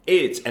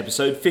It's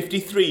episode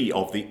 53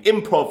 of the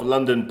Improv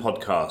London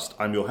podcast.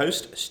 I'm your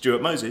host,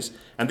 Stuart Moses,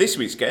 and this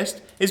week's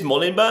guest is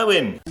Molin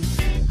Berwin.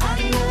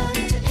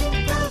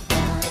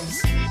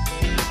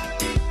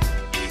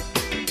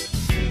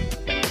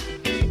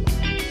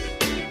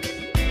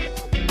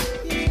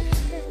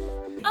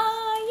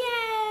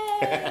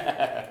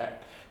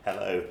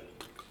 Hello.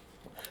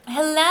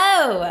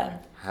 Hello.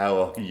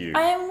 How are you?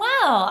 I am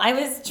well. I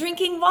was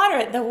drinking water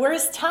at the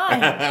worst time.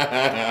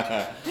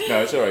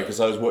 No, it's all right, because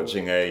I was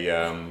watching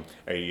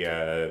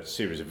a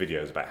series of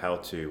videos about how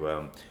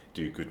to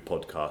do good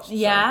podcasts.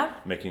 Yeah?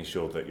 Making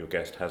sure that your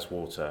guest has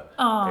water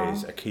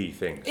is a key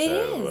thing. It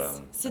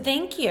is. So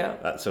thank you.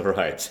 That's all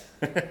right.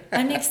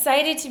 I'm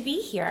excited to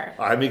be here.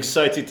 I'm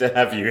excited to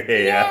have you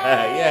here.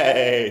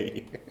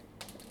 Yay!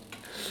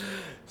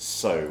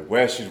 So,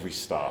 where should we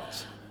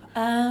start?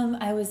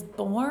 I was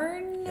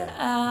born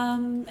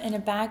in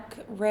a back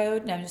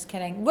road. No, I'm just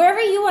kidding.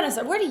 Wherever you want to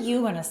start. Where do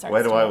you want to start?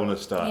 Where do I want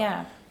to start?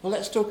 Yeah. Well,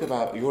 let's talk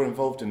about, you're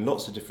involved in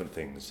lots of different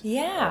things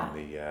Yeah. on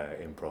the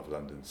Improv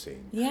London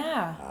scene.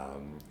 Yeah.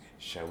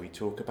 Should we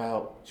talk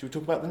about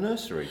the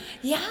nursery?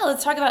 Yeah,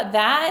 let's talk about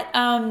that.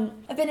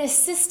 I've been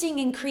assisting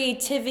in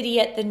creativity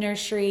at the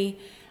nursery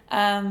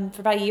for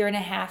about a year and a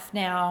half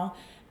now,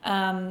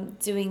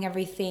 doing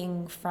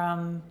everything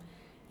from,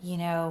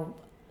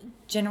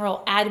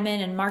 general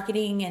admin and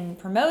marketing and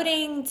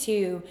promoting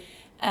to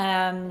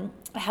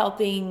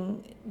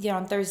helping,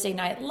 on Thursday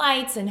Night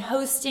Lights and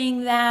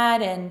hosting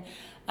that. And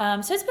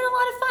so it's been a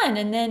lot of fun.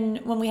 And then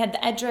when we had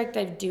the Edric,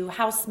 I do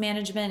house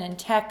management and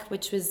tech,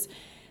 which was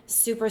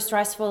super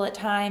stressful at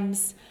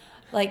times.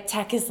 Like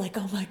tech is like,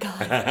 oh my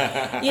God,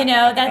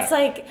 that's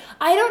like,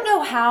 I don't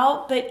know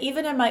how, but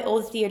even in my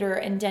old theater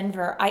in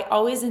Denver, I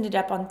always ended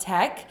up on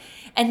tech.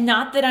 And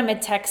not that I'm a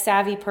tech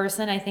savvy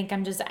person. I think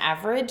I'm just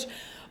average.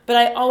 But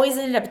I always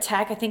ended up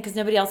tech, I think, because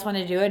nobody else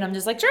wanted to do it. And I'm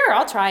just like, sure,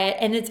 I'll try it.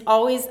 And it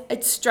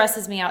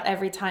stresses me out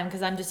every time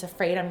because I'm just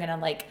afraid I'm going to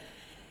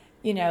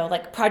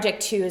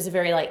Project 2 is a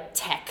very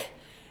tech,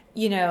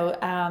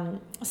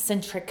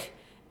 centric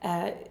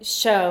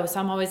show. So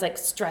I'm always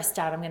stressed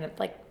out. I'm going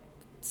to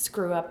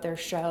screw up their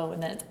show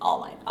and then it's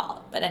all my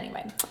fault. But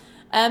anyway.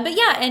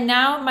 And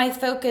now my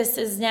focus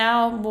is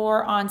now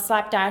more on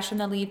Slapdash. I'm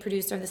the lead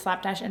producer of the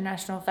Slapdash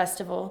International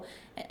Improv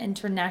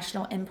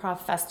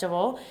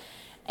Festival.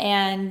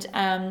 And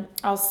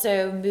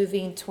also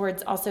moving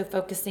towards also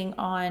focusing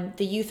on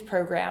the youth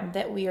program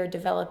that we are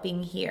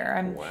developing here.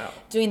 I'm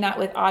doing that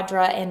with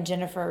Audra and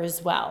Jennifer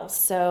as well.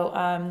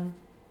 So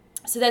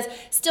that's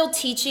still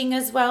teaching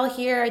as well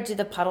here. I do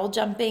the puddle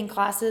jumping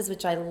classes,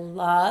 which I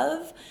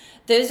love.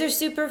 Those are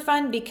super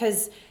fun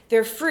because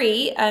they're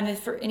free.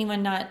 For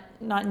anyone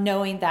not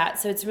knowing that,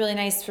 so it's really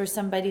nice for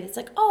somebody that's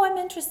like, oh, I'm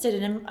interested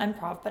in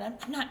improv, but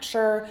I'm not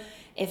sure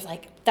if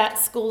that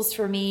school's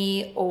for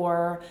me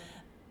or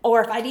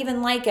if I'd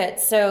even like it.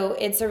 So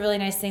it's a really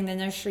nice thing the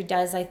nursery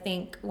does, I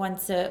think,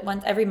 once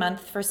every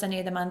month for Sunday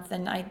of the month.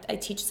 And I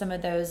teach some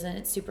of those and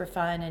it's super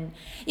fun. And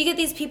you get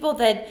these people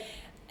that,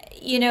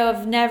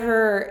 have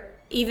never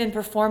even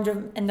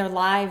performed in their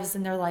lives.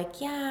 And they're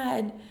like, yeah,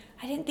 and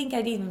I didn't think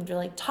I'd even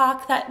really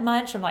talk that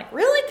much. I'm like,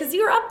 really? Because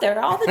you were up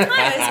there all the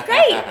time. It was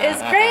great. It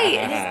was great.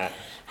 And just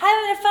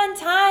having a fun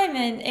time.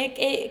 And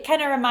it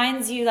kind of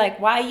reminds you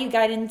why you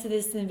got into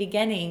this in the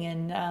beginning.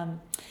 And,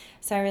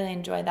 so I really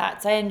enjoy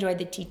that. So I enjoyed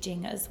the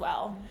teaching as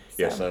well.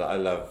 So. Yes, I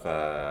love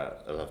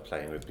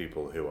playing with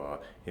people who are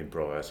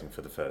improvising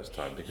for the first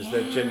time because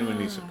they're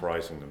genuinely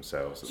surprising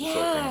themselves at the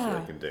sort of things that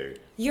they can do.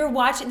 You're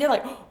watching, they're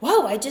like,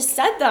 whoa, I just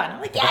said that.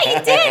 I'm like, yeah, you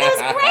did. It was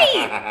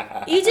great.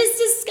 You just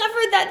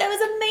discovered that. That was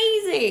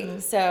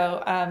amazing.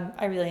 So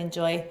I really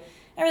enjoy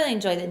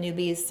the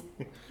newbies.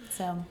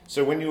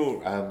 So when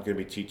you're going to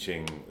be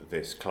teaching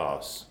this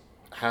class,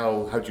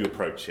 how do you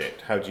approach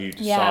it? How do you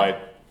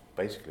decide?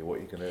 Basically what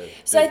you're going to do?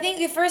 So I think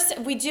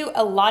we do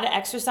a lot of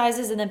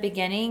exercises in the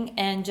beginning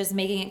and just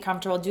making it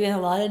comfortable, doing a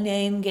lot of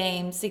name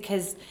games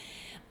because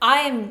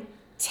I am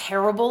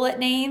terrible at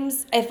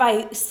names. If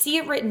I see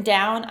it written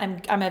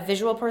down, I'm a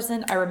visual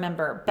person, I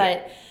remember,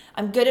 but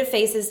I'm good at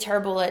faces,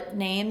 terrible at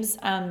names.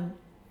 So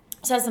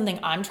that's something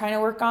I'm trying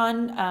to work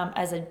on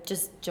as a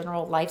just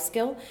general life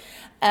skill.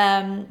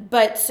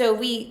 But so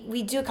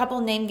we do a couple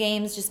of name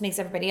games, just makes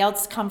everybody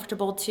else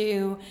comfortable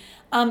too.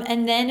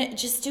 And then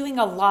just doing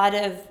a lot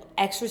of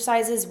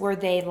exercises where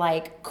they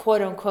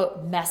quote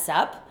unquote mess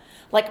up,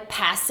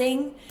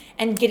 passing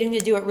and getting to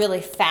do it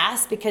really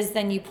fast because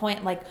then you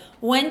point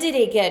when did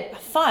it get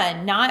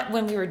fun? Not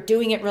when we were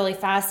doing it really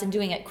fast and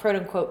doing it quote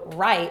unquote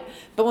right,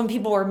 but when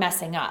people were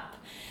messing up.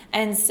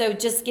 And so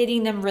just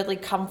getting them really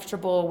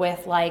comfortable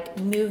with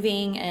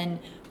moving and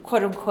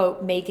quote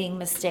unquote making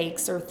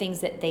mistakes or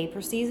things that they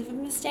perceive as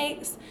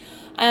mistakes.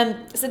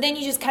 So then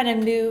you just kind of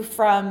move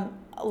from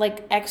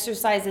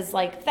exercises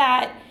like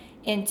that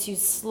into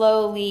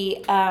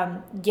slowly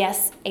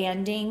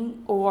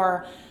yes-anding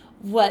or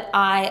what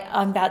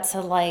I'm about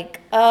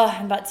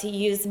to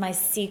use my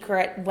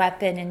secret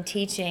weapon in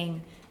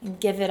teaching and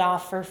give it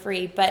off for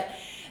free. But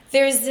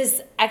there's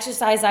this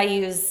exercise I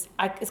use,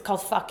 it's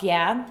called Fuck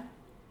Yeah.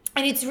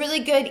 And it's really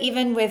good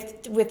even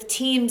with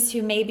teams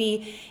who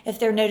maybe, if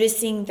they're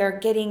noticing they're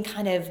getting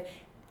kind of,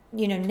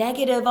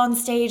 negative on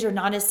stage or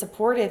not as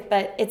supportive,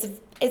 but it's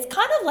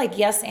kind of like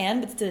yes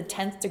and, but to the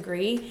 10th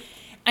degree.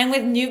 And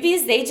with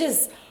newbies, they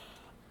just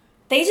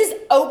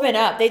open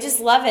up. They just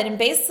love it. And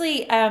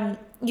basically,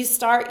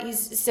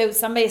 so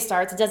somebody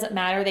starts, it doesn't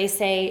matter. They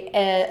say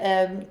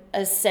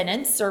a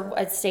sentence or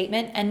a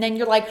statement, and then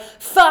you're like,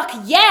 fuck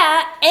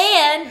yeah,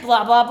 and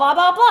blah, blah, blah,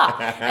 blah, blah.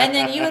 And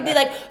then you would be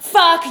like,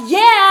 fuck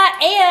yeah,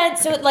 and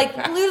so it like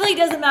literally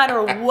doesn't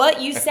matter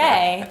what you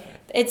say.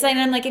 It's like,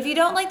 I'm like, if you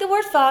don't like the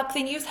word fuck,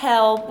 then use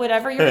hell,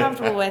 whatever you're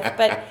comfortable with.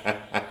 But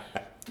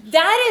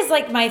that is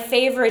like my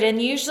favorite,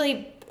 and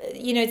usually,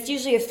 it's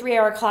usually a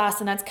 3-hour class,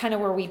 and that's kind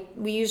of where we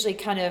usually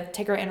kind of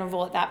take our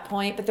interval at that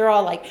point. But they're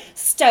all like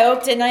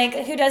stoked, and like,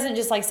 who doesn't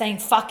just like saying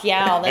fuck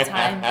yeah all the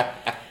time?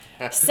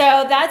 So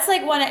that's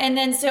like one. And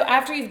then so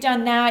after you've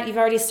done that, you've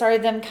already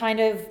started them kind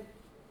of,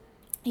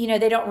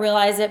 they don't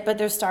realize it, but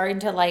they're starting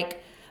to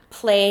like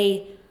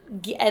play,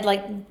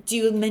 like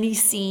do mini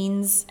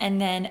scenes,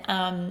 and then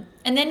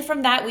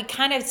from that we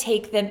kind of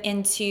take them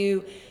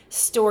into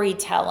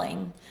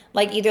storytelling.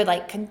 Like either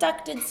like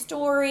conducted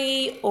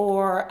story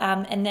or,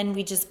 and then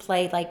we just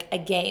play like a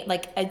game,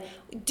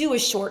 do a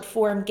short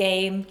form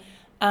game,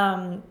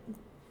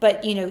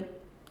 but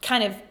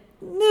kind of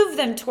move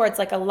them towards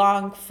like a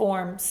long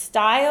form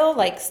style,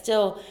 like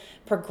still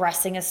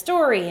progressing a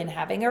story and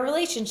having a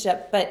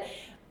relationship. But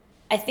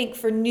I think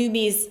for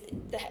newbies,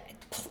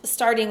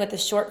 starting with the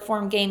short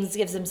form games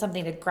gives them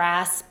something to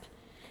grasp.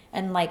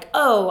 And like,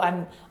 oh,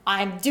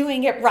 I'm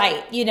doing it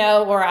right,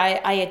 or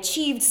I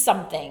achieved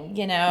something,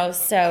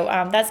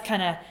 So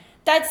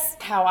that's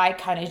how I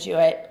kind of do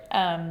it.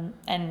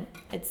 And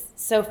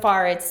so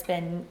far it's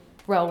been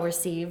well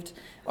received,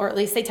 or at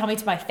least they tell me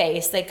to my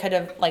face. They could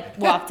have like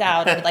walked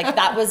out and like,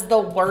 that was the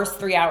worst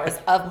 3 hours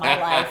of my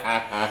life.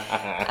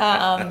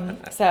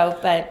 So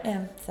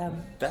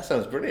that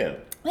sounds brilliant.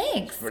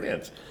 Thanks.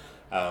 Brilliant.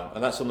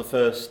 And that's on the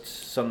first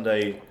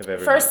Sunday of every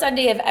month. First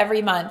Sunday of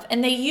every month.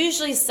 And they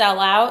usually sell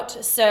out.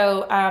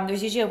 So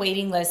there's usually a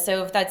waiting list.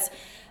 So if that's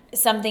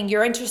something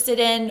you're interested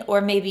in,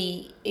 or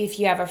maybe if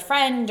you have a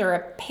friend or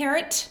a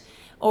parent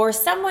or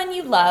someone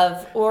you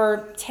love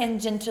or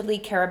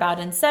tangentially care about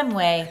in some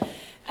way,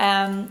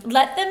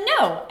 let them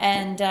know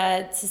and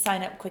to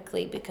sign up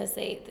quickly, because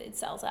it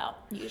sells out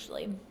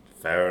usually.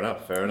 Fair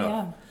enough.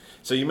 Yeah.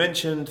 So you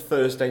mentioned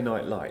Thursday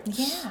Night Lights.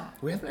 Yeah.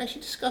 We haven't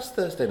actually discussed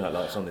Thursday Night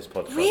Lights on this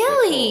podcast.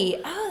 Really?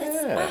 Before. Oh,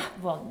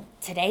 that's well.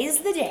 Today's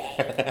the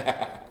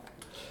day.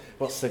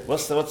 What's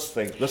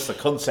the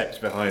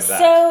concept behind that?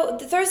 So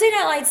the Thursday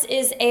Night Lights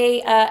is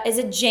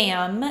a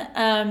jam,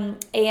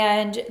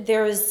 and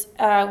there's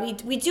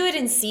we do it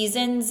in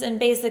seasons, and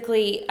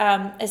basically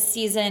a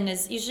season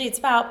is usually it's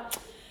about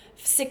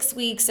 6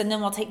 weeks, and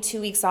then we'll take 2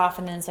 weeks off,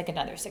 and then it's like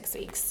another 6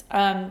 weeks.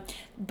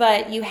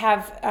 But you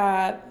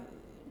have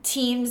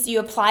teams.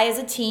 You apply as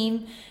a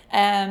team,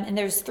 and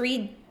there's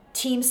 3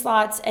 team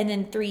slots and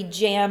then 3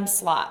 jam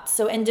slots.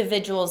 So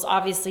individuals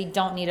obviously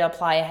don't need to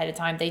apply ahead of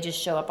time. They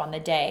just show up on the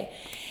day.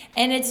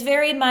 And it's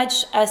very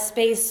much a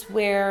space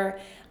where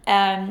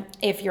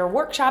if you're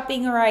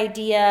workshopping your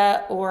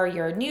idea, or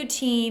you're a new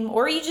team,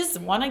 or you just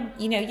want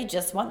to, you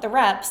just want the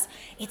reps,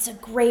 it's a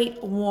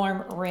great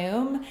warm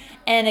room.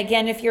 And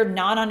again, if you're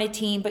not on a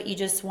team, but you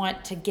just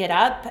want to get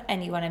up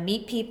and you want to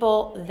meet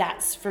people,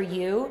 that's for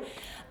you.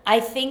 I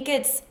think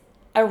it's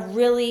a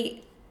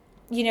really,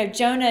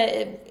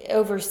 Jonah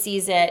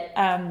oversees it,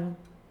 and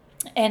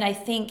I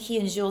think he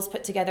and Jules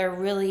put together a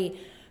really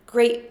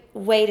great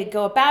way to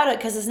go about it,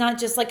 because it's not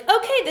just like,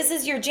 okay, this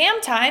is your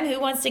jam time, who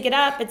wants to get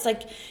up? It's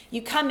like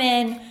you come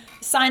in,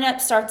 sign up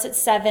starts at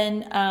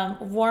 7,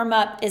 warm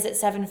up is at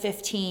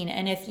 7:15,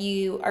 and if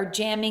you are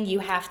jamming, you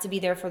have to be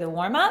there for the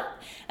warm up,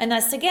 and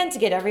that's again to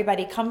get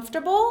everybody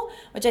comfortable,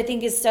 which I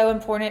think is so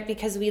important,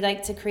 because we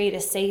like to create a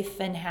safe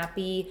and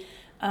happy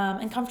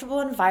and comfortable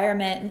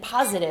environment and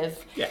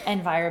positive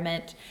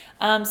environment.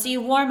 So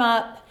you warm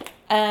up,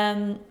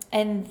 and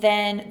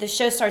then the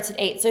show starts at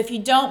 8. So if you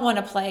don't want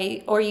to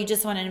play, or you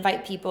just want to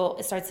invite people,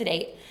 it starts at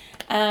 8.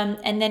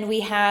 And then we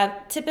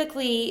have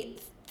typically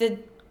the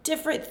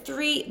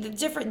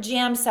different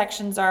jam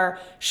sections are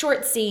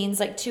short scenes,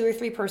 like 2 or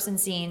 3 person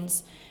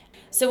scenes.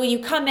 So when you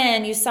come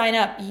in, you sign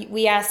up,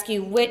 we ask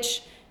you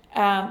which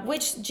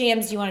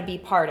jams do you want to be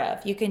part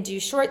of. You can do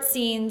short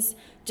scenes,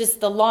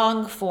 just the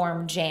long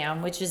form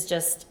jam, which is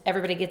just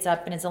everybody gets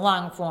up and it's a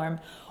long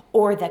form,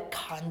 or the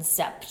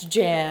concept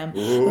jam.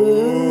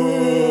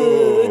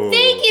 Ooh.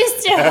 Thank you,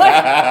 Stuart.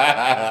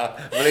 I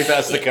believe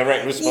that's the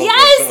correct response.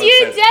 Yes,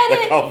 you did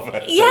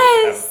it.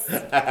 Yes.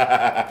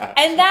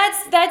 And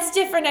that's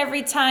different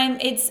every time.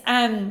 It's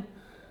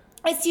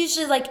It's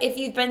usually like if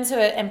you've been to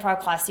an improv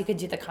class, you could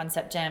do the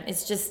concept jam.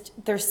 It's just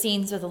there's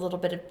scenes with a little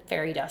bit of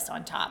fairy dust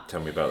on top. Tell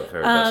me about the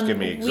fairy dust. Give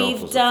me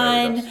examples We've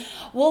done, of fairy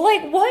dust. well,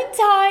 like one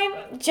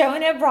time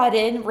Jonah brought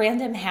in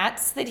random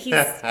hats that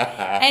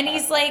and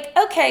he's like,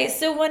 okay,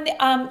 so when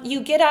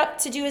you get up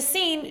to do a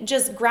scene,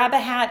 just grab a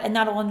hat and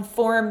that'll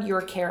inform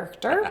your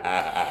character.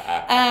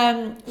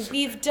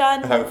 We've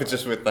done.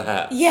 Just with the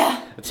hat.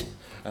 Yeah.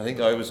 I think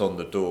I was on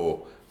the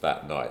door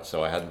that night,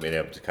 so I hadn't been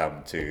able to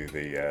come to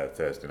the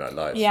Thursday Night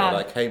Live. Yeah. So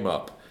I came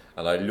up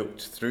and I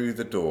looked through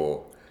the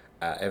door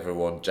at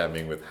everyone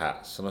jamming with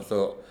hats, and I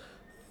thought,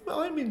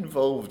 I'm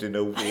involved in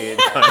a weird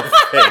kind of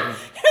thing.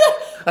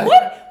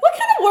 What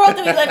kind of world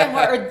do we live in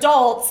where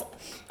adults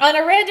on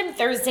a random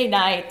Thursday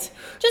night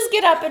just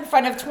get up in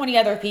front of 20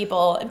 other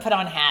people and put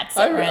on hats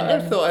at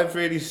random? I thought I've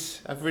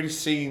really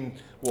seen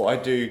what I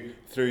do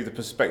through the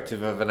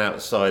perspective of an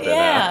outsider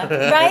yeah,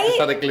 now. Right? Just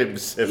had a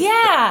glimpse of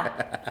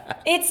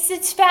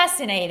It's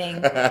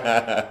fascinating.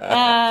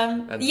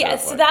 Yeah,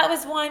 so that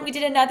was one. We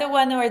did another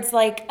one where it's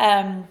like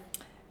I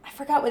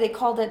forgot what they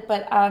called it,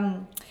 but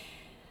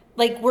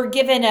like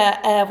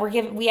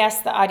we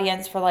asked the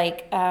audience for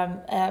like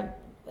an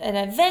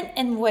event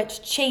in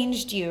which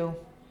changed you.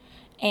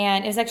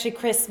 And it was actually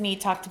Chris Mead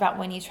talked about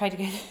when he tried to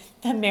go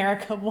to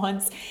America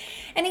once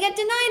and he got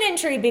denied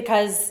entry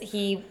because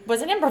he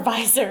was an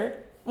improviser.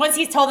 Once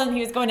he told them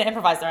he was going to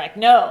improvise, they're like,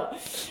 no,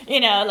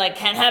 like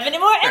can't have any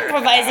more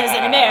improvisers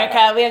in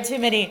America. We have too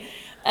many.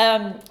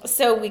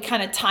 So we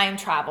kind of time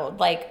traveled.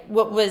 Like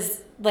what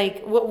was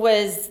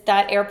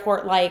that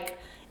airport like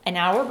an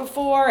hour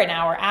before, an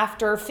hour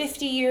after,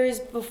 50 years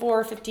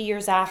before, 50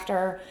 years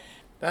after?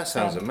 That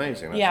sounds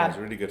amazing. That sounds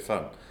really good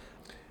fun.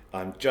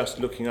 I'm just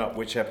looking up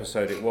which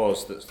episode it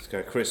was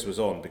that Chris was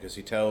on because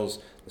he tells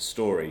the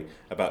story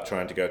about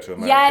trying to go to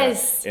America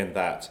in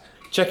that.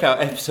 Check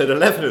out episode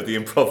 11 of the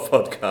Improv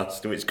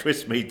Podcast, in which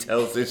Chris Mead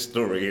tells this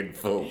story in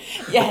full.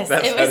 Yes,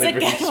 that it was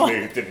sounded a really good one.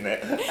 smooth, didn't it?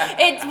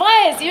 It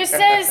was. You're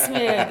so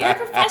smooth. You're a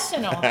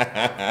professional.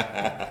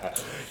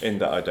 In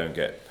that I don't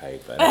get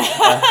paid, Ben.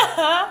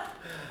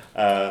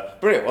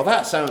 Brilliant. Well,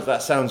 that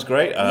sounds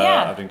great.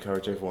 I'd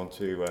encourage everyone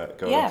to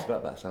go into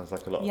that. That sounds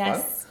like a lot of fun.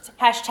 Yes.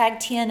 Hashtag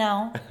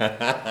TNL.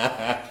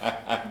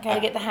 Got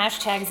to get the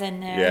hashtags in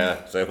there.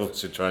 Yeah, so we'll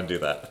should try and do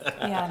that.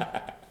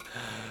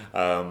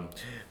 Yeah.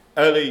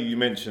 Earlier you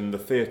mentioned the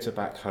theatre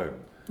back home.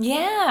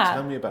 Yeah.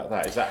 Tell me about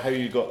that. Is that how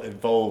you got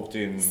involved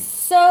in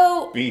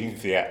being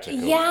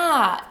theatrical?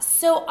 Yeah.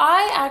 So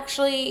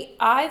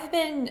I've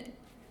been,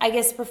 I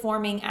guess,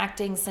 performing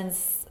acting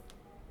since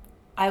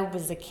I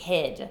was a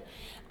kid.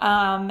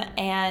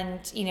 And,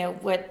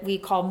 what we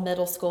call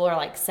middle school or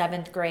like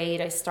 7th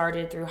grade, I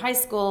started through high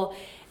school.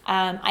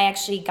 I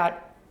actually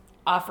got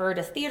offered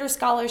a theater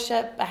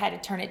scholarship. I had to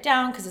turn it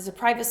down because it's a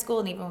private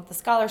school, and even with the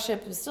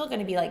scholarship, it was still going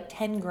to be like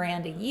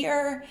 $10,000 a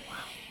year.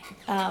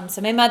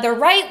 So my mother,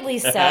 rightly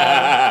so,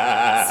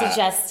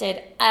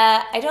 suggested,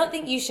 I don't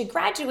think you should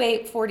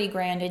graduate 40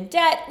 grand in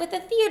debt with a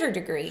theater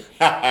degree.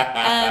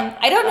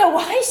 I don't know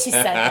why she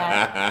said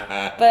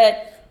that,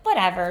 but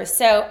whatever.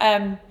 So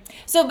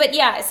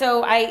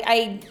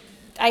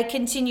I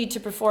continued to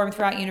perform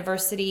throughout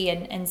university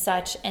and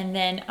such, and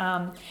then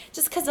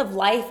just because of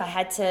life, I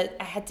had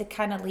to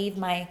kind of leave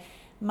my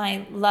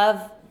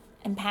love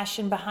and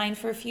passion behind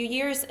for a few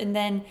years, and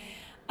then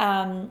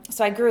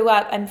so I grew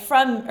up. I'm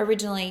from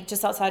originally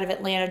just outside of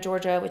Atlanta,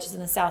 Georgia, which is in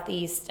the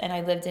southeast, and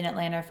I lived in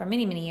Atlanta for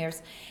many, many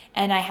years.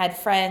 And I had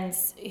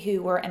friends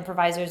who were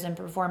improvisers and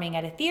performing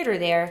at a theater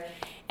there.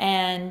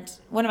 And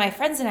one of my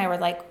friends and I were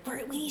like,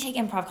 we need to take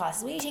improv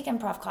classes. We need to take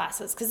improv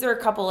classes because there are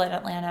a couple in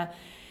Atlanta.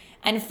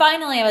 And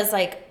finally, I was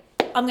like,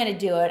 I'm going to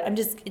do it.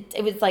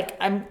 It was like,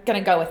 I'm going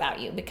to go without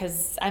you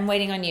because I'm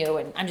waiting on you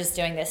and I'm just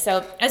doing this.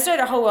 So I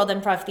started a Whole World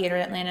Improv Theater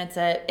in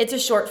Atlanta. It's a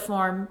short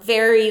form,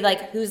 very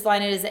like Whose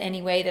Line It Is It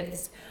Anyway. They have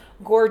this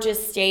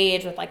gorgeous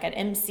stage with like an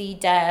MC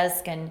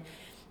desk and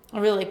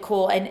really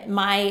cool. And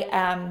my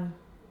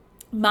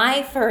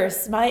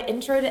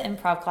intro to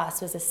improv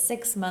class was a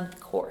 6-month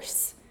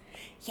course.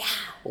 Yeah.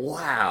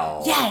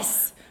 Wow.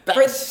 Yes. That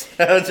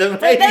sounds amazing.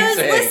 For those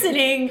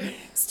listening,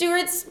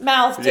 Stuart's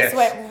mouth just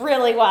went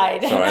really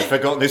wide. Sorry, I'd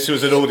forgotten this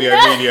was an audio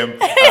medium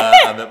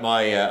and that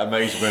my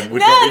amazement would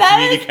not be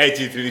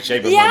communicated through the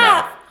shape of my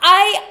mouth.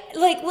 I,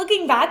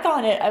 looking back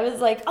on it, I was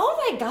like,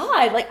 oh my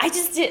God, I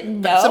just didn't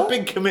know. That's a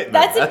big commitment.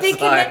 That's a big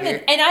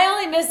commitment. And I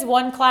only missed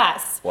one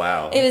class.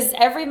 Wow. It was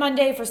every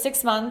Monday for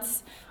 6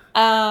 months.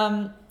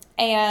 And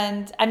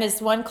I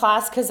missed one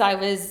class because I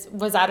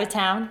was out of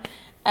town.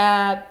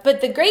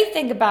 But the great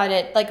thing about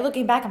it,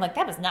 looking back, I'm like,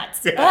 that was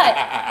nuts.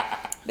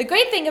 But the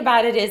great thing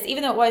about it is,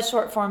 even though it was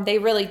short form, they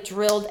really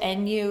drilled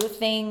in you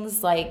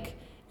things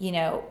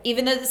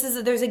even though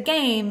there's a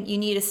game, you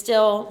need to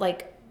still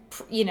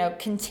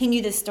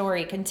continue the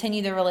story,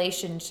 continue the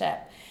relationship,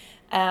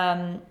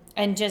 and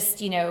just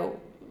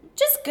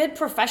good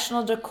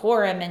professional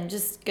decorum and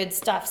just good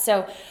stuff.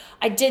 So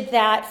I did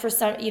that for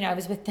I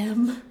was with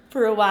them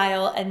for a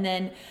while, and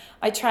then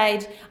which I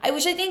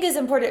think is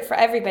important for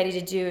everybody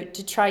to do,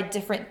 to try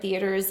different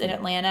theaters in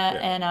Atlanta. Yeah.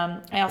 And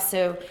I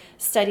also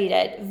studied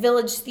at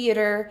Village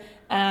Theater,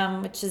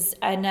 which is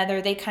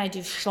another, they kind of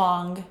do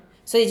schlong.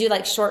 So they do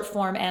like short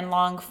form and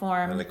long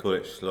form. And they call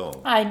it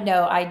schlong. I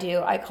know, I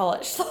do. I call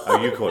it schlong.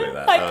 Oh, you call it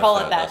that? I call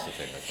it that. That's the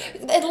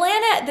thing, okay.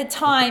 Atlanta at the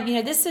time,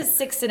 this is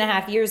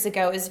 6.5 years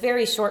ago, is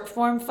very short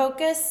form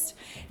focused.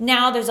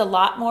 Now there's a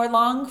lot more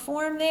long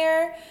form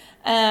there.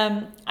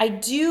 I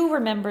do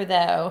remember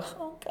though,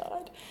 oh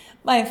God,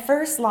 my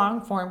first long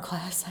form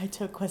class I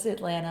took was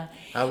Atlanta.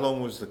 How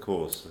long was the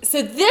course?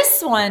 So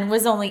this one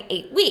was only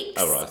 8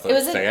 weeks. Oh right, I thought it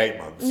was 8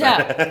 months.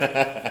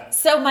 No.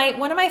 So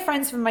one of my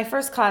friends from my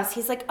first class,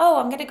 he's like,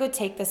 oh, I'm gonna go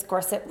take this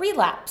course at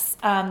Relapse,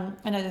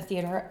 another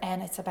theater,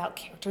 and it's about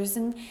characters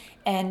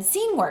and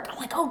scene work. I'm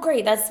like, oh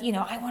great, that's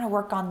I want to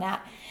work on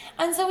that.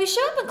 And so we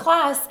show up in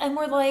class and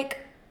we're like,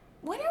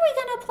 when are we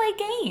going to play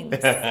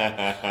games?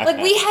 Like,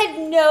 we had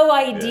no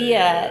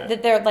idea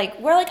that they're like,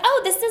 we're like,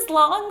 oh, this is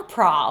long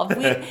prov.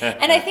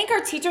 And I think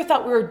our teacher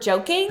thought we were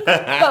joking,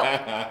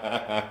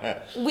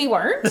 but we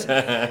weren't.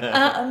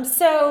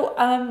 So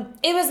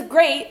it was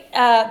great.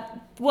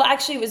 Well,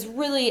 actually, it was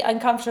really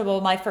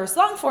uncomfortable. My first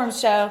long form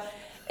show,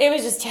 it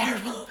was just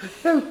terrible.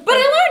 But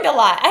I learned a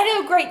lot. I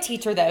had a great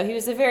teacher, though. He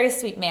was a very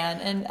sweet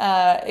man and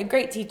a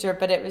great teacher,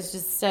 but it was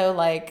just so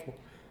I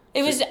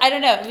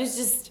don't know.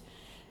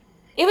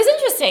 It was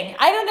interesting.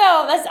 I don't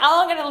know. That's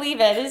all I'm going to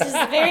leave it. It's just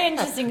a very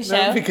interesting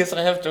show. No, because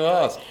I have to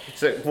ask.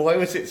 So why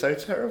was it so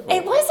terrible?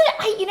 It wasn't.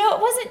 It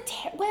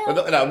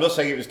wasn't. No, I'm not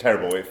saying it was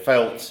terrible. It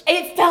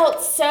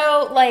felt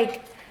so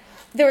like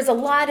there was a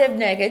lot of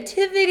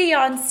negativity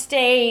on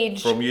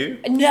stage. From you?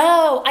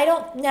 No, I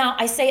don't. No,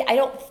 I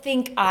don't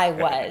think I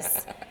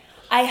was.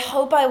 I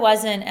hope I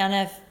wasn't. And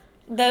if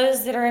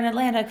those that are in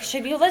Atlanta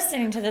should be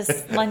listening to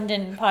this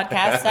London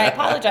podcast, I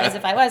apologize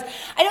if I was.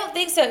 I don't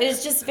think so. It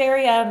was just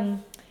very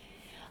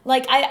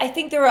I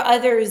think there were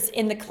others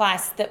in the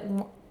class that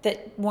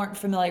weren't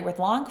familiar with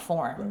long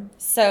form.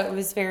 So it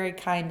was very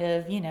kind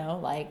of,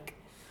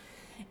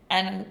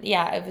 and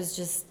yeah, it was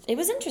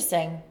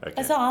interesting. Okay.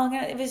 That's all.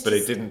 But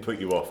it didn't put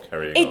you off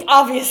carrying on.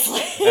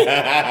 Obviously.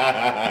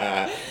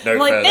 No,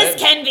 like, this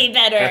can be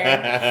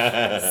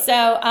better.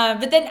 So,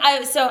 but then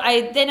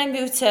I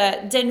moved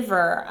to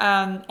Denver,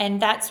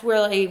 and that's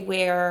really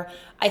where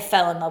I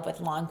fell in love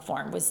with long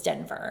form, was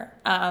Denver.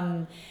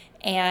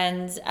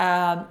 And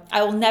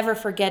I will never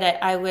forget it.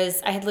 I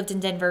had lived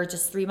in Denver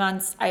just 3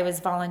 months. I was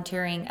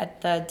volunteering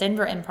at the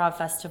Denver Improv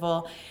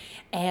Festival,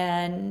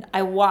 and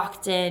I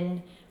walked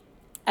in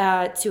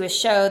to a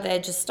show that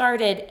had just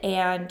started,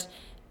 and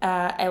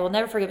I will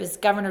never forget, it was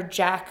Governor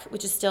Jack,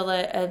 which is still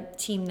a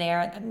team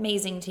there, an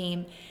amazing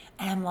team.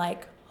 And I'm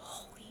like,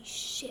 holy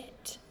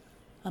shit.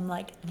 I'm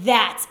like,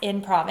 that's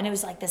improv. And it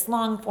was like this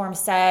long form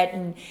set,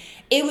 and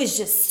it was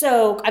just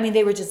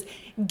they were just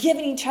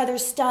giving each other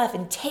stuff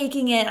and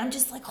taking it. I'm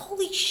just like,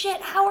 holy shit,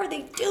 how are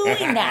they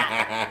doing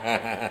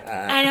that?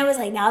 And I was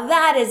like, now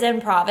that is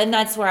improv. And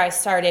that's where I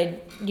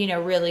started,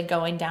 really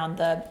going down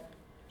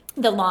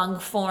the long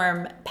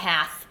form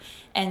path,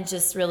 and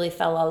just really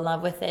fell in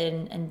love with it,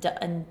 and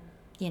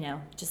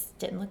just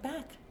didn't look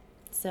back.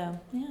 So,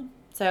 yeah.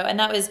 So, and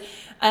that was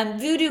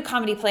Voodoo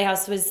Comedy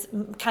Playhouse was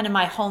kind of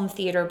my home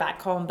theater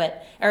back home,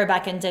 or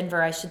back in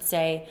Denver, I should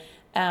say.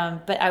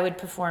 But I would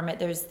perform it.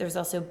 There's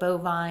also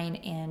Bovine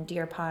and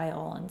Deer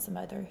Pile and some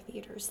other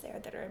theaters there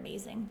that are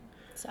amazing.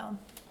 So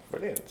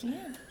brilliant.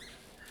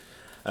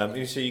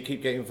 Yeah. So you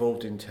keep getting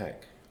involved in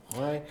tech.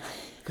 Why?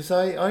 Because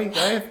I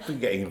have been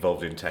getting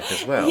involved in tech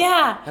as well.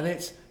 Yeah. And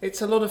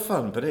it's a lot of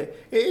fun, but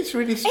it is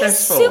really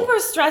stressful. It's super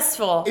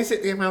stressful. Is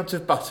it the amount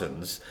of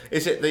buttons?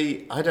 Is it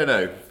I don't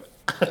know.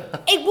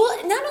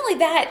 Not only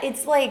that,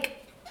 it's like,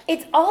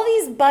 it's all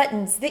these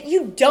buttons that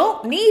you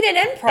don't need in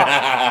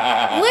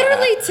improv.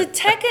 Literally, to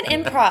tech and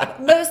improv,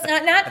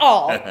 not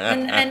all,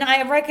 and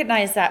I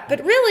recognize that,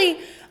 but really,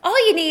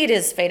 all you need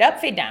is fade up,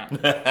 fade down,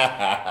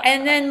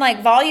 and then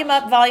like volume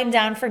up, volume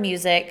down for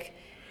music.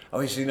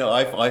 Oh,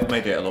 I've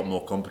made it a lot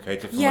more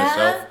complicated for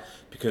myself.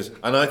 Because,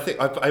 and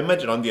I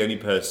imagine I'm the only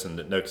person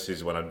that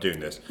notices when I'm doing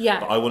this. Yeah.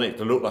 But I want it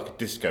to look like a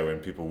disco when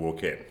people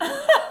walk in.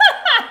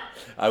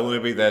 I want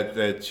to be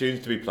the tunes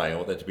to be playing. I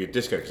want there to be a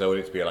disco because I want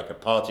it to be like a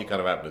party kind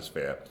of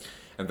atmosphere.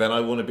 And then I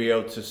want to be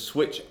able to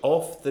switch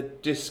off the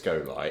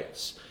disco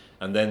lights,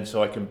 and then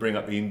so I can bring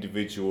up the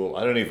individual,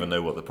 I don't even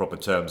know what the proper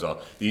terms are,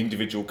 the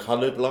individual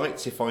coloured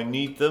lights if I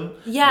need them.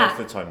 Yeah. Most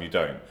of the time you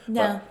don't.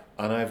 No.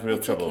 And I have real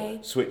trouble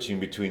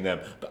switching between them.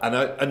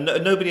 And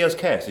nobody else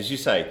cares, as you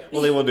say. All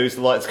they want to do is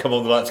the lights come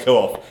on, the lights go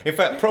off. In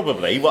fact,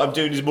 probably what I'm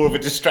doing is more of a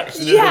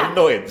distraction than an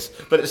annoyance.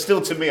 But it's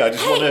still, to me, I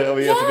just want to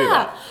be able to do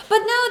that. But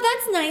no,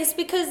 that's nice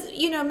because,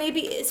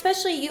 maybe,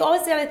 especially, you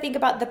always got to think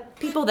about the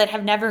people that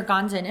have never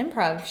gone to an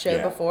improv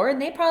show before,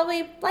 and they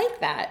probably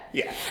like that.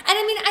 Yeah. And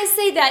I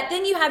say that,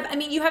 then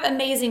you have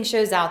amazing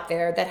shows out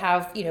there that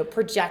have,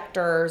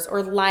 projectors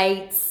or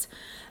lights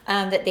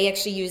that they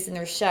actually use in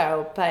their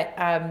show.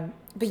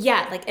 But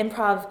yeah, like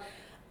improv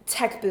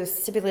tech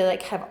booths typically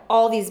like have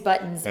all these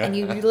buttons, and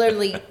you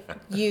literally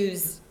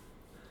use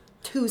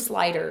 2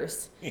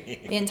 sliders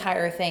the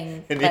entire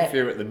thing. And if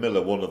you're at the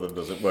Miller, one of them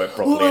doesn't work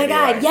properly. Oh my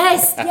God!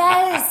 Yes.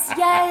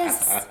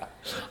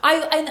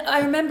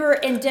 I remember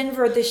in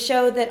Denver the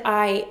show that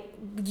I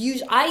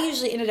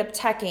usually ended up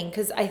teching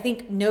because I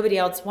think nobody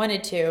else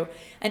wanted to,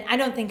 and I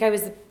don't think I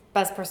was the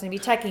best person to be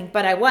teching,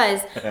 but I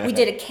was. We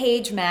did a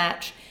cage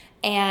match,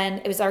 and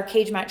it was our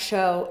cage match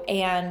show,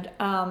 and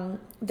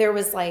there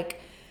was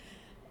like,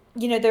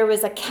 there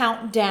was a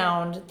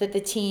countdown that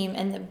the team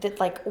that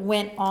like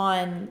went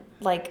on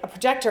like a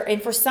projector,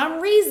 and for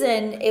some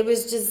reason it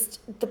was just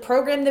the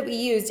program that we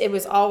used. It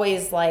was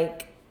always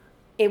like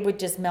it would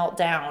just melt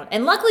down,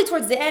 and luckily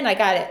towards the end I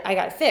got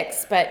it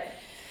fixed. But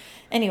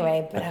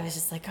anyway, I was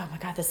just like, oh my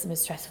God, this is the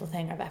most stressful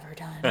thing I've ever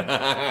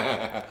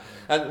done.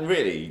 And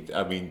really,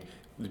 I mean,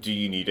 do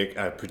you need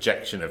a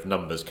projection of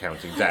numbers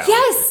counting down?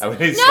 Yes. I mean,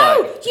 it's you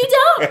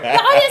don't.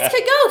 The audience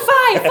could go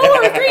 5,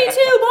 4, 3,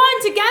 2,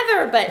 1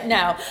 together, but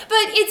no.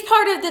 But it's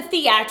part of the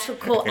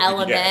theatrical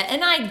element,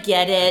 and I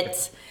get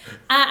it.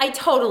 I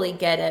totally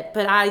get it,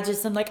 but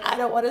I'm like, I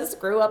don't want to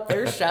screw up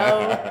their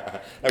show.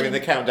 I mean, the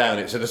countdown,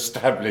 it's an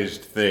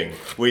established thing.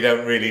 We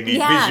don't really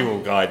need visual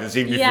guidance,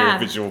 even if you're a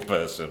visual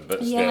person,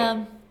 but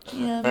still.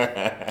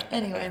 Yeah.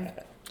 Anyway.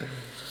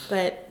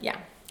 But yeah,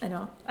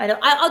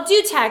 I'll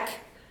do tech,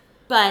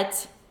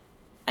 but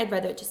I'd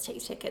rather just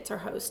take tickets or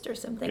host or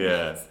something.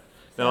 Yeah.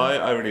 No,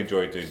 I really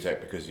enjoy doing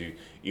tech because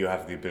you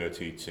have the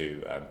ability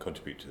to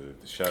contribute to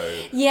the show.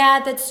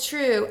 Yeah, that's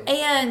true.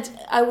 And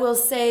I will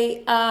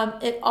say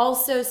it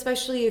also,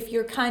 especially if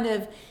you're kind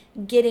of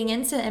getting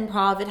into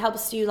improv, it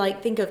helps you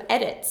like think of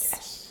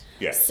edits.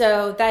 Yes.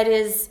 So that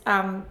is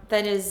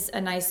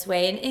a nice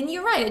way. And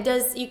you're right, it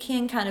does. You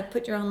can kind of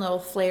put your own little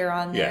flair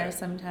on there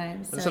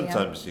sometimes. So, and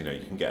sometimes you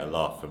can get a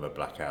laugh from a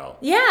blackout.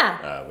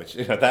 Yeah. Which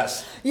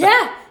that's.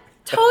 Yeah.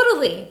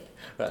 Totally.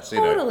 That's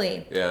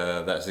totally.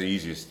 That's the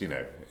easiest.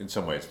 In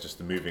some ways, just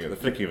the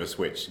flicking of a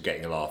switch,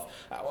 getting a laugh.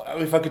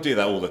 If I could do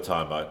that all the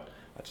time, I'd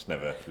just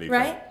never leave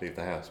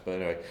the house. But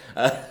anyway,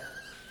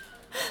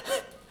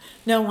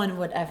 no one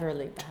would ever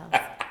leave the house.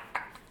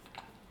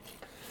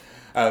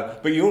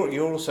 But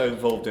you're also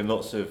involved in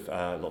lots of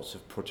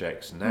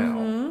projects now.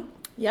 Mm-hmm.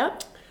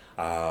 Yep.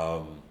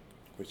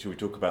 Which should we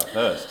talk about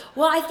first?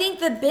 Well, I think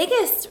the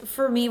biggest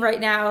for me right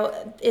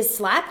now is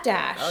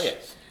Slapdash. Oh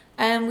yes.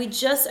 And we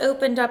just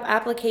opened up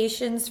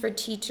applications for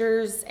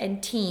teachers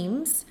and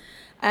teams.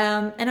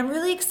 And I'm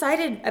really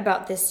excited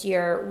about this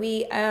year.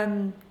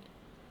 I'm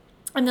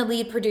the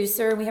lead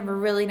producer. We have a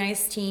really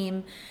nice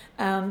team.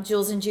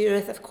 Jules and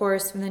Judith, of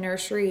course, from the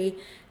nursery.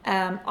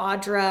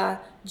 Audra,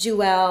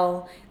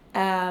 Jewel,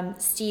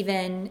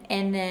 Stephen,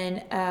 and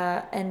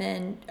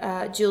then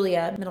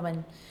Julia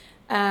Middleman.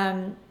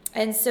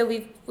 And so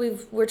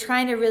we're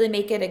trying to really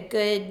make it a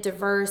good,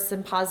 diverse,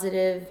 and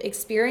positive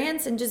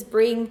experience, and just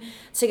bring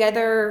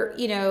together,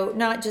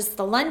 not just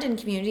the London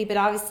community, but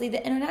obviously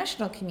the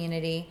international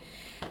community.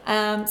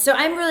 So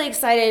I'm really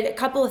excited.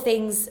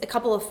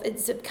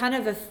 It's kind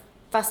of a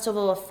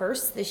festival of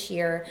firsts this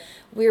year.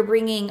 We're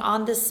bringing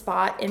On the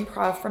Spot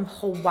improv from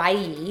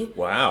Hawaii.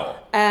 Wow.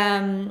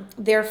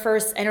 Their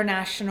first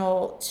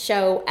international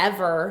show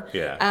ever.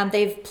 Yeah.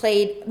 They've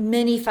played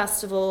many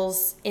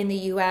festivals in the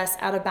U.S.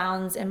 Out of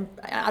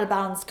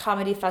Bounds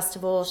Comedy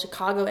Festival,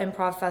 Chicago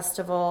Improv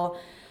Festival,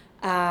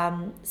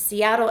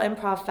 Seattle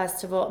Improv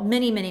Festival,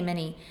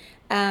 many.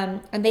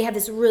 And they have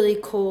this really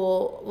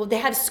cool. Well, they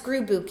have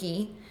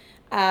Screwbookie.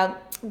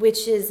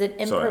 Which is an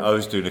improv. Sorry, I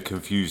was doing a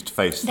confused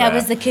face there. That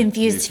was the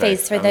confused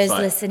face for those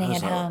listening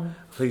at home.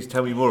 Please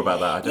tell me more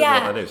about that. I don't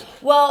know what that is.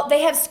 Well,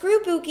 they have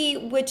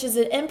Screwbookie, which is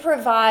an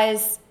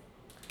improvised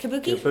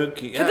Kabuki?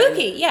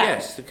 Kabuki, yeah.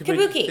 Yes, the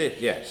Kabuki.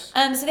 Yes.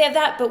 So they have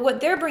that, but what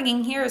they're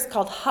bringing here is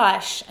called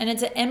Hush, and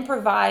it's an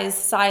improvised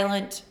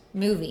silent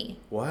movie.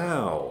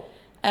 Wow.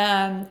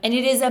 And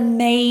it is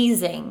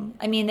amazing.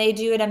 I mean, they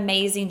do an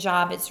amazing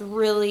job. It's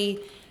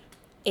really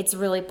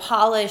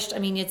polished. I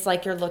mean, it's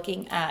like you're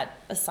looking at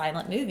a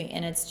silent movie,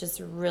 and it's just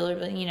really,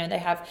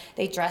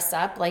 they dress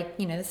up like,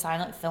 the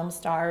silent film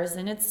stars,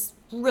 and it's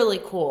really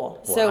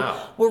cool. Wow.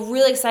 So we're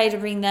really excited to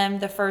bring them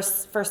the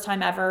first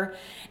time ever.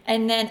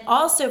 And then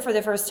also for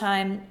the first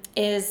time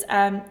is,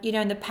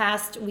 in the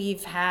past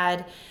we've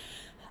had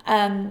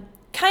kind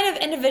of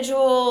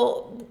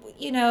individual,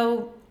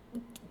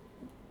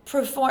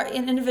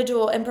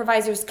 individual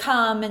improvisers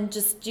come and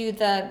just do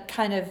the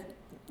kind of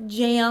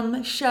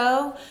jam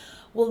show.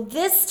 Well,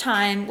 this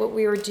time what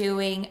we were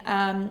doing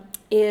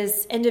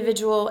is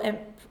individual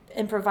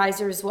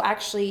improvisers will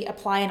actually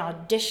apply an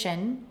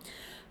audition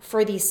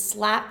for the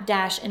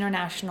Slapdash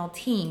International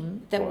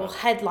team that will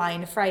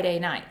headline Friday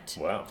night.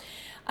 Wow.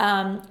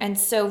 And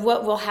so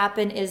what will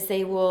happen is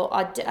they will,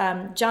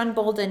 John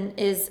Bolden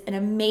is an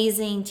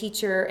amazing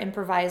teacher,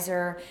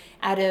 improviser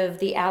out of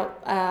the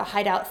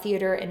Hideout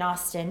Theater in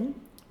Austin.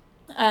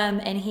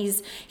 And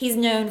he's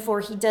known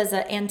for, he does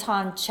a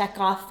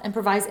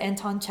improvised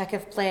Anton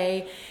Chekhov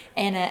play,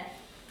 and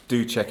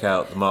do check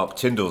out the Mark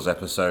Tyndall's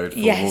episode for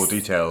more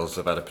details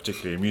about a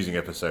particularly amusing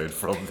episode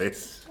from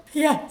this.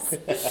 Yes.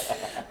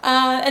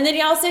 And then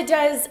he also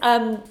does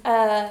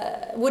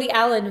Woody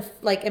Allen,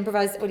 like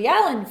improvised Woody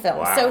Allen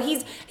films. Wow. So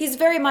he's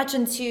very much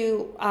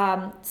into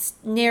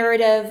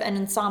narrative and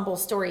ensemble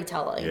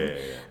storytelling.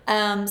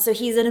 Yeah. So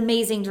he's an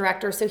amazing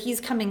director. So he's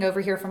coming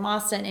over here from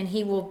Austin, and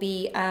he will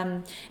be.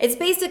 It's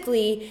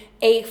basically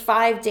a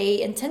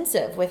 5-day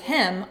intensive with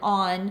him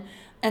on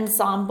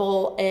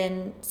ensemble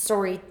and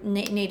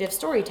native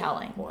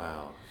storytelling.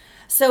 Wow.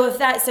 So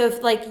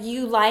if like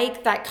you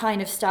like that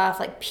kind of stuff,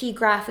 like P.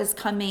 Graff is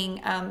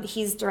coming.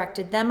 He's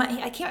directed them.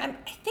 I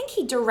think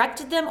he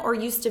directed them or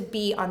used to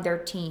be on their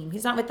team.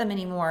 He's not with them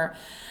anymore.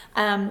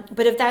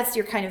 But if that's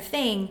your kind of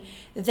thing,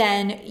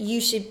 then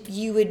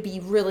you would be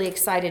really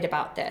excited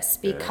about this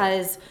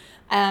because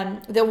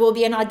there will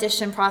be an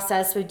audition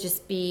process. Would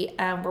just be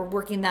we're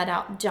working that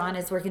out. John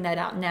is working that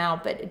out now,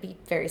 but it'd be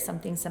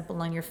something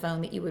simple on your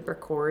phone that you would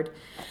record.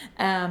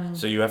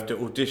 So you have to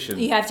audition.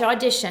 You have to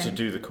audition to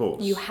do the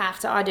course. You have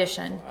to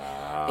audition.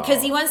 Wow.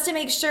 Because he wants to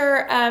make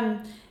sure.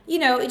 He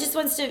just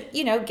wants to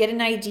get an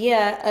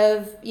idea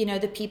of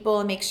the people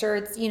and make sure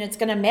it's it's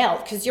going to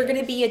meld because you're going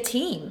to be a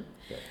team.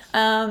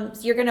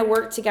 Yes. You're going to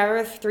work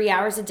together 3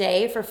 hours a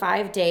day for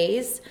 5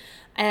 days.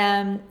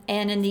 And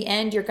in the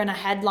end, you're going to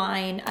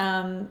headline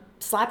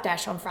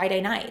Slapdash on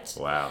Friday night.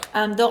 Wow.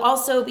 They'll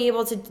also do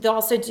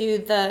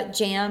the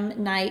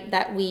jam night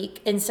that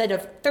week. Instead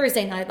of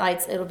Thursday night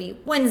lights, it'll be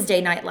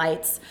Wednesday night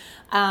lights.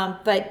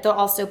 But they'll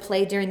also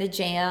play during the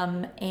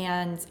jam.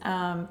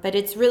 But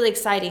it's really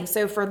exciting.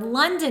 So for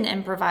London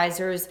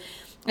improvisers,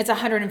 it's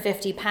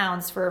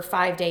 £150 for a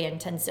 5-day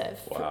intensive.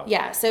 Wow.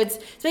 Yeah, so it's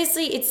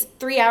basically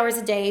 3 hours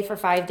a day for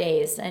 5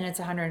 days, and it's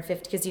 $150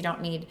 because you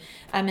don't need.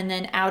 And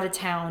then out of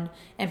town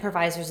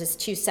improvisers is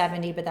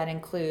 $270, but that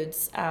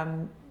includes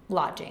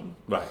lodging.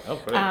 Right. Oh,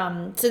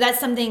 brilliant. So that's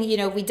something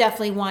we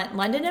definitely want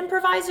London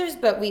improvisers,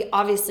 but we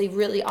obviously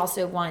really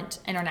also want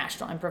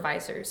international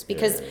improvisers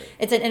because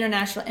it's an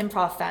international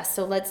improv fest.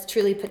 So let's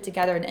truly put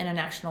together an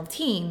international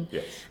team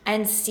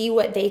and see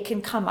what they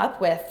can come up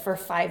with for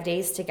 5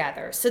 days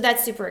together. So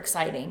that's super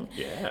exciting.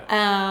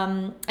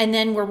 Yeah. And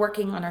then we're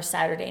working on our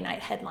Saturday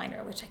night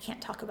headliner, which I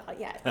can't talk about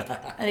yet,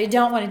 and I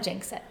don't want to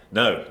jinx it.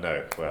 No.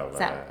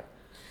 Well.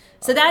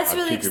 So that's I'm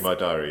really keeping my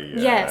diary.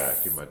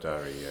 Yes. Keep my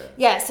diary.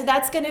 Yeah. So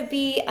that's going to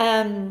be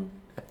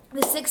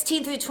the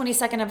 16th through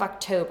 22nd of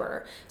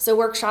October. So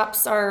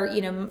workshops are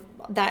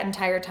that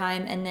entire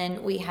time, and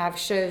then we have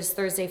shows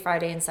Thursday,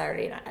 Friday, and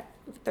Saturday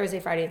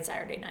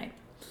night.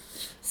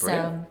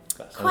 So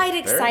quite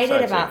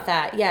excited about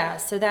that. Yeah.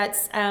 So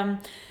that's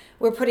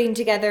we're putting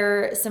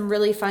together some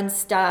really fun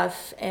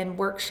stuff and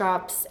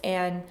workshops,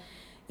 and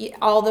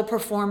all the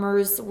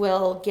performers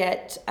will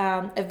get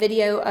a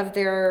video of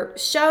their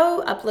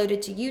show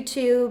uploaded to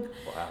YouTube.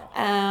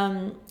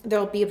 Wow.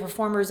 There'll be a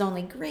performers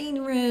only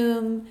green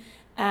room.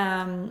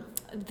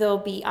 There'll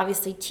be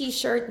obviously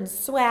t-shirt and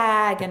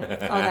swag and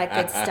all that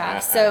good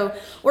stuff. So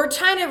we're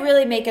trying to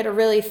really make it a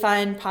really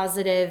fun,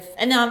 positive,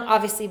 and then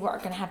obviously we're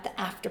going to have the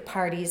after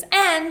parties,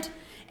 and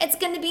it's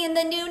going to be in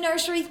the new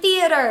Nursery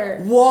Theater.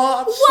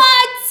 What?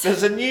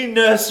 There's a new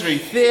Nursery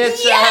Theater?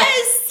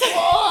 Yes!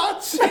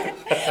 What?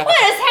 What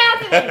is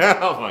happening?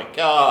 Oh my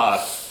God.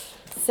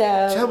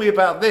 So tell me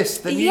about this,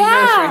 the new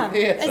Nursery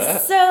Theater.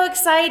 It's so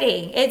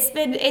exciting. It's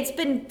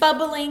been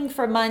bubbling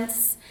for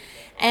months,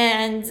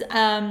 and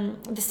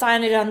the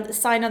sign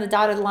on the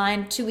dotted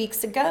line 2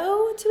 weeks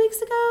ago,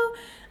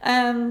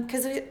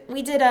 because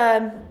we did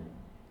a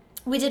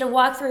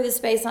walkthrough of the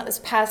space not this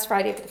past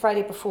Friday, but the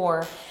Friday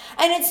before,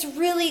 and it's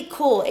really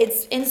cool.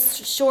 It's in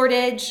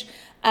Shoreditch.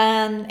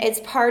 It's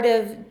part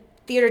of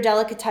Theater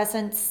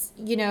Delicatessence,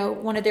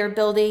 one of their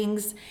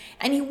buildings,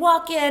 and you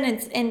walk in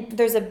and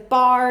there's a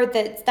bar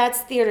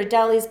that's Theater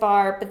Deli's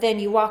bar, but then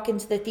you walk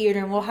into the theater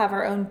and we'll have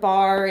our own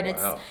bar, and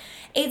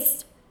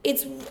it's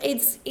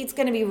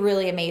going to be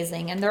really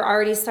amazing. And they're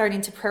already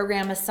starting to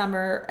program a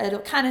summer. It'll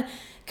kind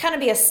of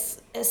be a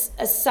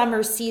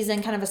summer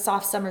season, kind of a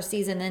soft summer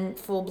season, then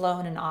full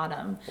blown in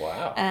autumn.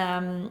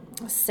 Wow.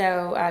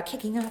 So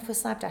kicking off with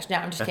Slapdash. No,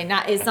 I'm just kidding.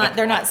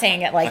 They're not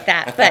saying it like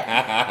that. But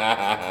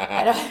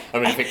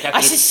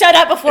I should shut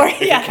up before.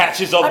 If it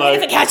catches on,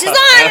 if it catches on,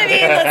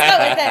 let's go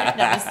with it.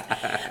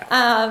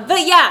 No,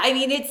 but yeah,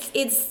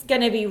 it's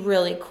going to be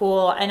really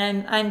cool, and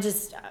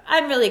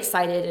I'm really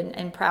excited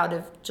and proud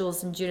of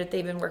Jules and Judith.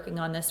 They've been working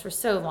on this for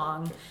so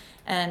long.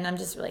 And I'm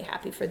just really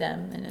happy for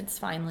them. And it's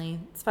finally,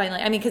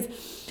 because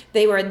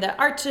they were in the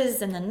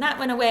Arches, and then that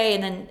went away.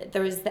 And then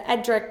there was the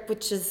Edric,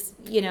 which is,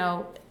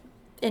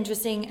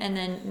 interesting. And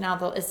then now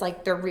it's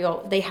like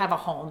they have a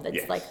home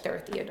that's like their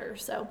theater.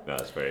 So no,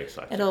 that's very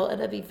exciting.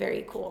 It'll be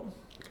very cool.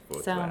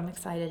 So I'm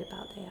excited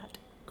about that.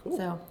 Cool.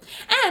 So,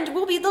 and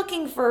we'll be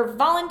looking for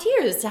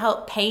volunteers to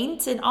help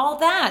paint and all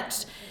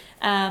that.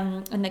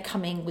 in the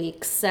coming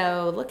weeks.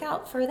 So look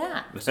out for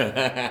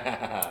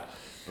that.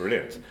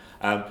 Brilliant.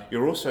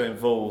 You're also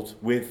involved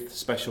with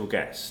Special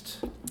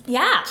Guest.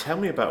 Yeah. Tell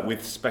me about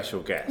With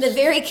Special Guest. The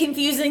very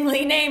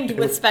confusingly named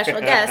With Special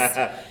Guest.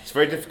 It's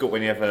very difficult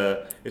when you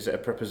have is it a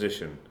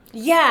preposition?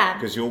 Yeah.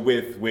 Because you're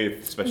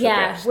with Special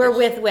Guest. Yeah, we're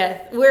with.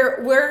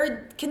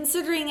 We're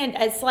considering it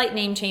a slight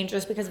name change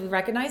just because we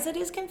recognize it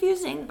is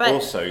confusing. But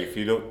also, if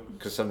you look,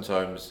 because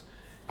sometimes,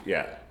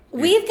 yeah.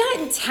 We've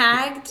gotten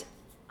tagged.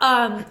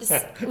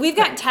 We've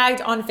gotten tagged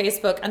on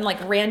Facebook on like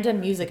random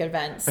music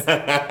events. We're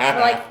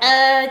like,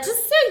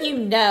 just so you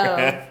know,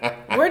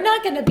 we're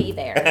not going to be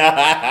there.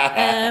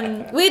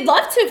 We'd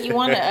love to if you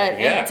want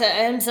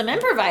to some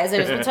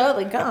impersonators. We'll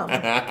totally come.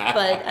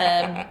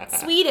 But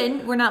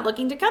Sweden, we're not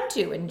looking to come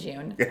to in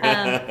June.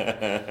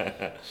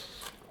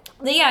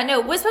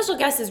 With Special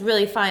Guest is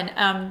really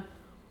fun.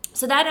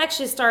 So that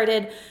actually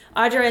started.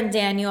 Audra and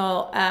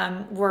Daniel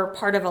were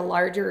part of a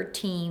larger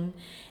team.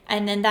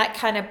 And then that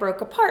kind of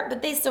broke apart,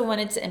 but they still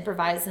wanted to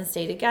improvise and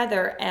stay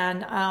together.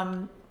 And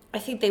I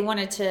think they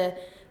wanted to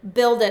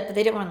build it, but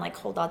they didn't want to like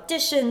hold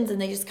auditions, and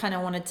they just kind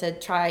of wanted to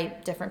try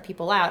different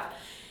people out.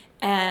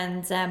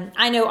 And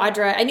I know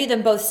Audra, I knew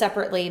them both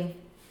separately,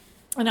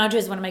 and Audra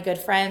is one of my good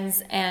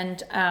friends.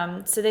 And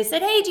so they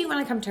said, hey, do you want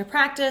to come to a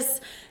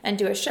practice and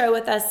do a show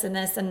with us and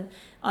this and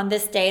on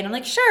this day? And I'm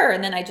like, sure.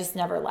 And then I just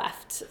never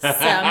left. So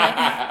I'm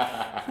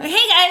like,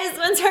 hey guys,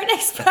 when's our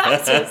next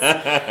practice?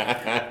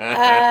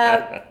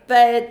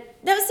 But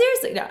no,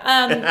 seriously, no.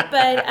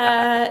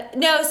 But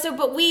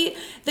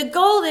the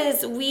goal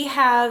is we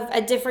have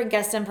a different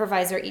guest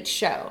improviser each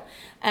show.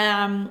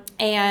 And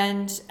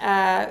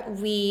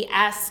we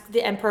ask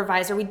the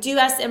improviser,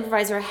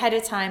 ahead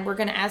of time, we're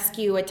going to ask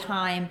you a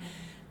time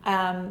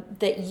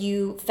that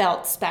you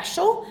felt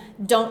special.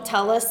 Don't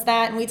tell us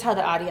that. And we tell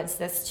the audience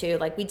this too.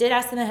 Like, we did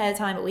ask them ahead of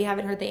time, but we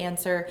haven't heard the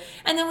answer.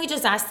 And then we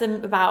just ask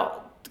them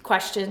about the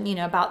question,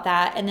 about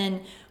that. And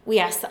then we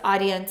ask the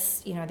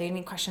audience, are there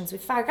any questions we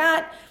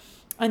forgot?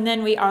 And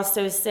then we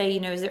also say,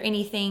 is there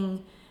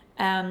anything,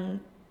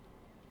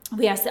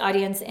 we ask the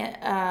audience,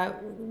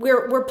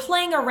 we're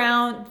playing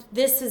around.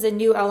 This is a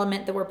new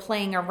element that we're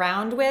playing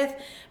around with,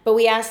 but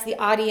we ask the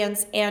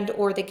audience and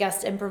or the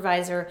guest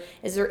improviser,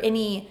 is there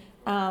any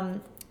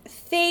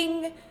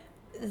thing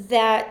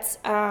that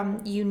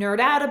you nerd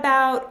out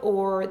about,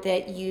 or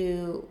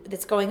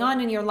that's going on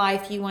in your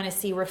life you want to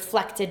see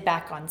reflected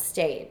back on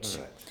stage.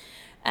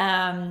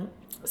 Right.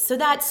 So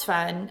that's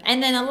fun.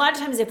 And then a lot of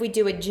times if we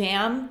do a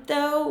jam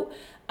though,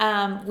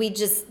 we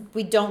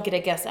don't get a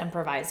guest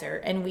improviser,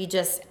 and we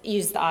just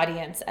use the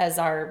audience as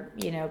our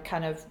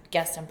kind of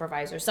guest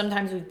improviser.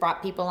 Sometimes we've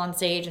brought people on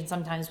stage, and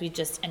sometimes we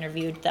just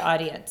interviewed the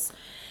audience.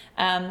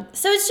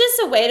 So it's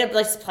just a way to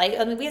play.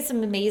 I mean, we have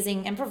some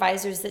amazing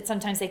improvisers that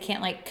sometimes they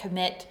can't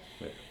commit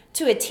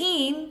to a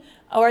team,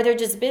 or they're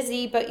just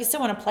busy, but you still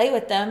want to play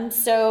with them.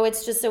 So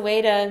it's just our way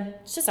of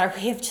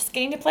just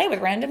getting to play with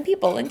random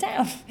people in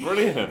town.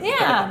 Brilliant.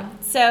 Yeah.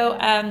 So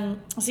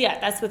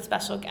that's with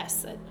Special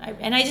Guests.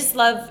 I just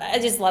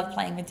love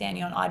playing with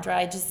Daniel and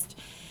Audra.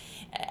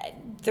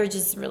 They're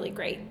just really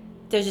great.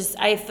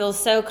 I feel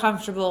so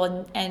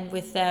comfortable and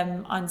with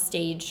them on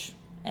stage,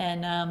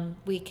 and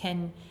we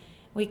can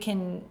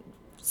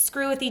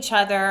screw with each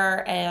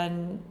other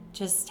and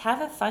just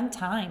have a fun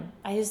time.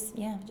 I just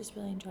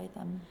really enjoyed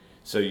them.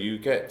 So you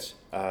get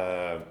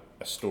a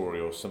story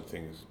or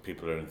something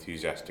people are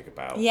enthusiastic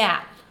about.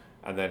 Yeah.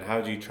 And then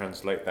how do you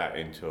translate that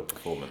into a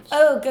performance?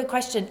 Oh, good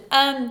question.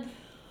 The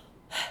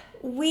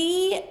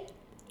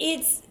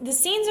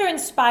scenes are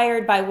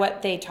inspired by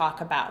what they talk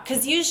about,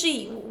 because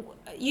usually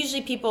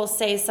people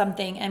say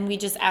something and we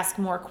just ask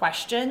more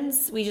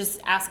questions. We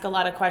just ask a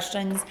lot of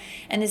questions,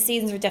 and the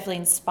scenes are definitely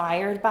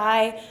inspired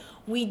by.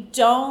 We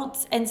don't,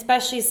 and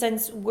especially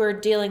since we're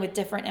dealing with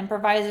different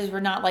improvisers, we're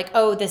not like,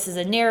 oh, this is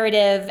a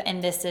narrative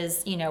and this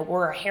is,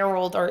 we're a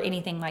herald or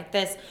anything like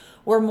this.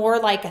 We're more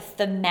like a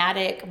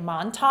thematic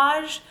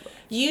montage.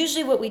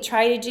 Usually what we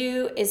try to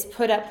do is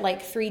put up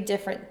 3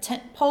 different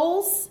tent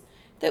poles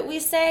that we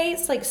say.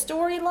 It's like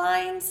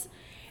storylines,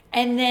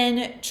 and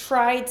then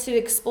try to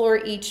explore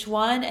each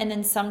one. And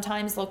then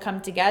sometimes they'll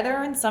come together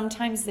and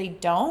sometimes they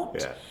don't.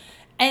 Yeah.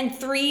 And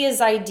 3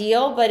 is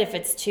ideal, but if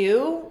it's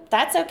 2,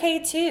 that's okay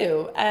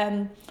too.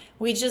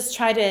 We just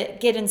try to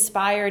get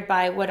inspired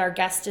by what our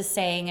guest is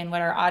saying and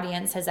what our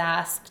audience has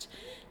asked,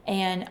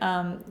 and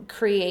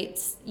create,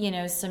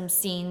 some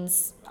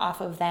scenes off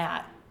of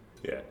that.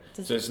 Yeah.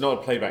 So it's not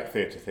a playback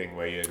theatre thing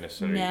where you're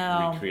necessarily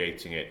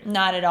recreating it.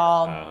 Not at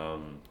all.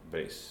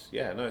 But it's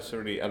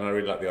really, and I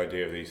really like the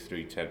idea of these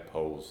 3 tent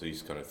poles,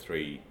 these kind of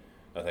 3,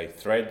 are they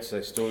threads? Are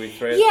they story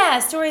threads? Yeah,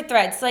 story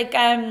threads.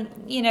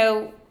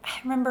 I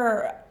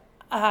remember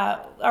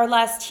our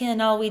last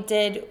TNL we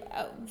did,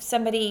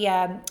 somebody,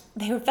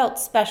 they felt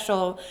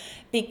special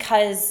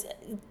because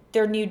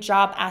their new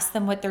job asked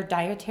them what their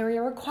dietary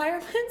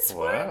requirements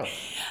were. Wow.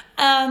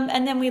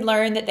 And then we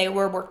learned that they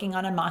were working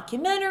on a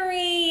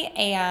mockumentary,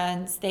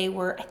 and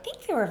I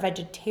think they were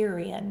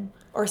vegetarian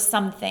or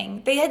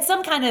something. They had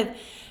some kind of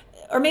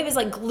or maybe it was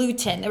like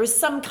gluten. There was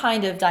some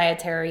kind of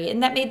dietary,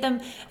 and that made them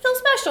feel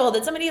special,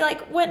 that somebody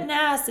like went and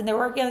asked, and they're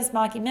working on this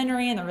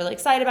mockumentary and they're really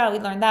excited about it.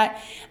 We learned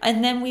that.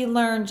 And then we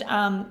learned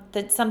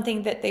that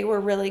something that they were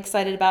really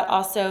excited about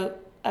also,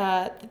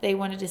 that they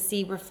wanted to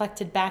see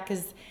reflected back,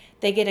 is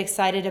they get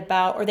excited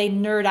about, or they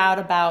nerd out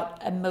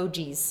about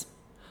emojis.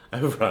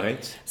 Oh,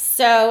 right.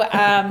 So,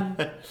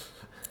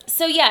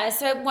 so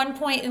at one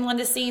point in one of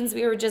the scenes,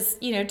 we were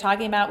just,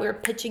 talking about, we were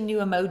pitching new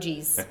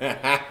emojis.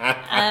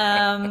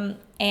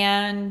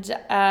 And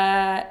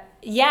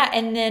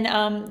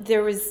then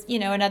there was,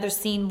 another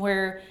scene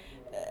where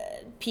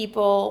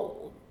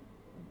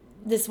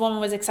this woman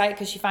was excited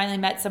because she finally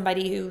met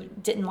somebody who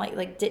didn't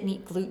didn't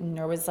eat gluten,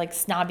 or was like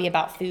snobby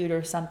about food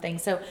or something.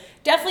 So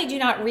definitely do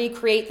not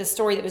recreate the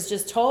story that was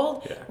just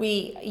told. Yeah.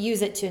 We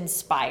use it to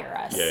inspire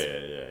us.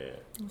 Yeah.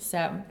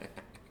 So.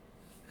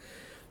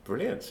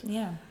 Brilliant.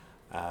 Yeah.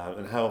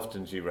 And how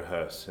often do you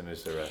rehearse? And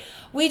is there a?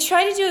 We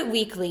try to do it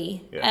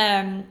weekly.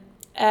 Yeah.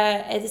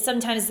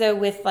 Sometimes though,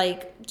 with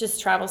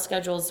just travel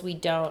schedules, we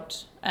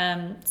don't.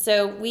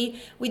 So we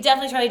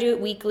definitely try to do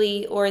it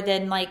weekly, or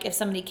then if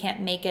somebody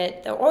can't make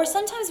it, or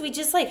sometimes we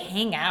just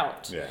hang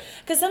out. Yeah.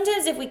 Because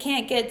sometimes if we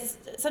can't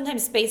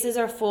sometimes spaces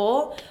are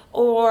full,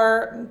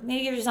 or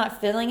maybe you're just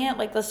not feeling it.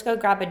 Let's go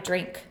grab a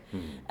drink.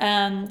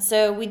 Mm-hmm.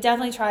 So we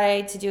definitely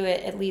try to do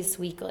it at least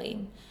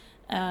weekly.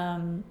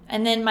 And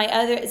then I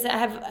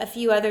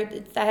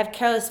have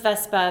Careless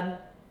Vespa.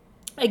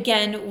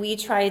 Again, we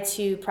try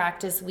to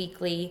practice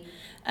weekly,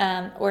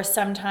 or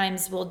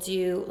sometimes we'll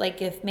do,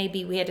 if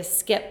maybe we had to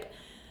skip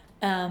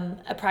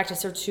a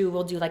practice or two,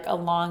 we'll do a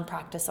long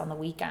practice on the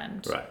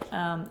weekend. Right.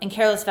 And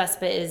Careless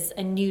Vespa is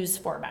a news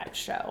format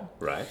show.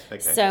 Right, okay.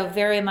 So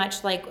very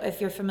much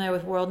if you're familiar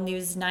with World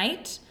News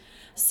Night,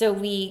 so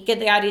we get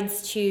the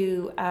audience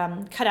to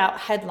cut out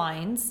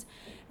headlines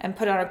and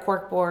put it on a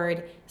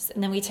corkboard,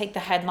 and then we take the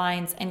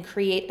headlines and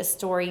create a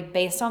story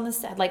based on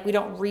this. We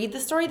don't read the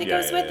story that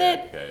goes with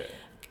it. Yeah.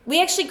 We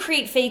actually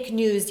create fake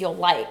news you'll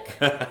like.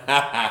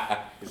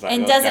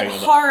 And doesn't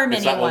harm anyone.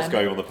 Is that what's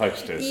going on the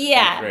posters?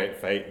 Yeah. We create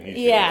fake news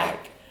you'll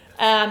like.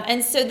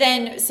 And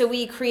so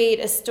we create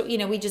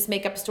we just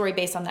make up a story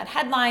based on that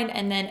headline,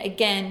 and then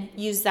again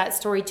use that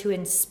story to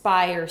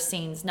inspire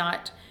scenes,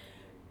 not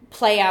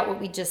play out what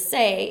we just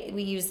say.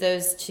 We use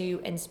those to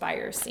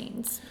inspire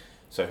scenes.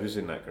 So who's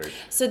in that group?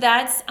 So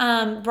that's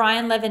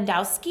Brian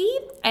Lewandowski,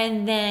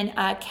 and then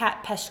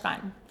Kat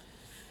Peshkan.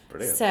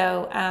 Brilliant.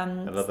 So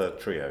another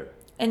trio.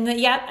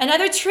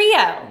 Another trio.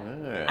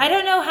 Yeah. I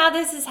don't know how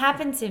this has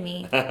happened to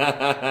me,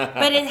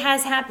 but it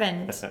has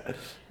happened.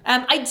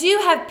 I do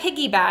have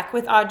Piggyback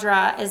with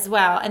Audra as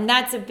well, and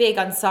that's a big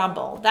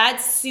ensemble.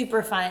 That's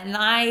super fun, and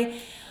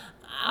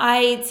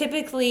I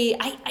typically,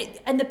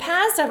 in the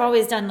past, I've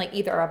always done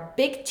either a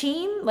big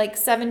team,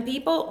 7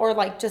 people, or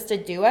just a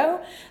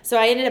duo. So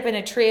I ended up in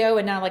a trio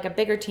and now a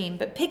bigger team.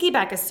 But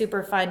Piggyback is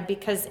super fun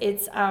because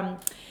it's a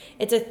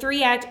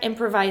 3-act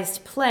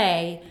improvised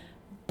play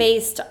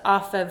based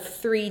off of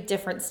 3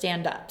 different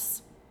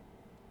stand-ups.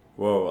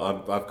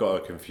 Whoa, I've got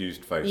a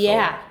confused face.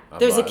 Yeah,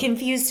 there's a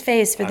confused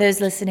face for those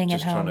listening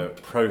at home. Just trying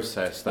to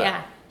process that.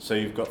 Yeah. So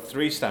you've got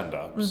 3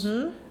 stand-ups,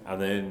 and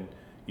then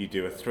you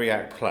do a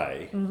 3-act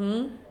play,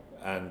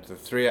 and the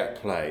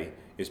 3-act play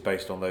is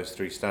based on those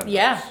 3 stand-ups.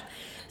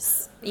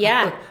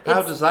 Yeah.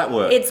 How does that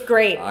work? It's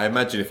great. I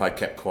imagine if I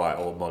kept quiet,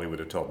 old Molly would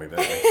have told me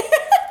that.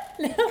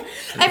 No,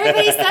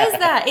 everybody says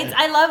that.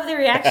 I love the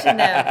reaction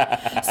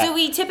though. So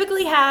we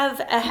typically have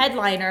a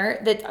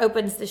headliner that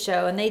opens the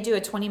show, and they do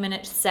a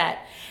 20-minute set.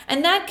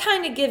 And that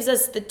kind of gives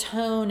us the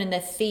tone and the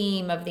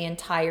theme of the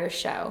entire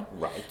show.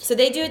 Right. So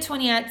they do a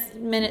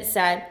 20-minute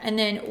set, and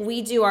then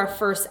we do our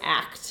first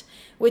act,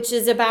 which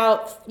is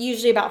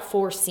usually about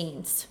 4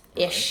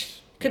 scenes-ish.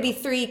 Right. Could be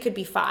 3, could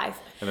be 5.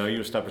 And are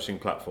you establishing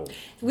platform?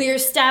 We're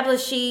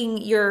establishing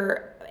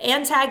your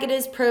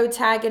antagonist,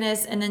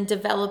 protagonist, and then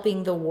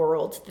developing the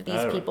world that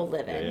these people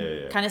live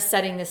in. Kind of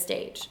setting the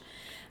stage.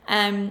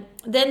 Then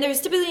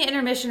there's typically an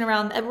intermission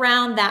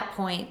around that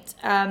point.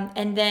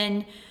 And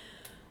then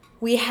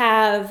we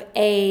have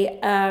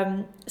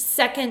a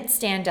second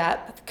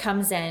stand-up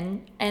comes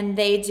in, and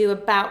they do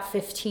about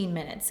 15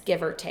 minutes,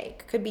 give or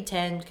take. Could be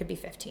 10, could be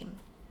 15.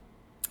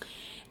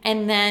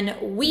 And then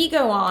we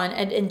go on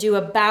and do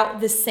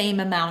about the same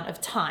amount of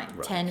time,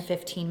 right. 10,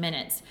 15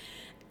 minutes.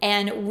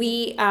 And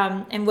we,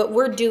 and what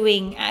we're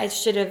doing, I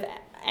should have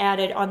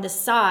added on the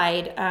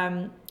side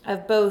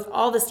of both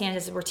all the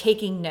stand-ups, we're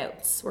taking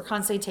notes. We're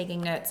constantly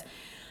taking notes.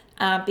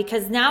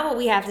 Because now what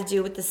we have to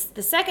do with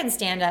the second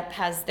stand-up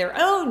has their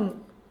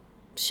own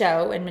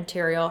show and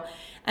material.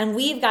 And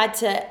we've got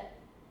to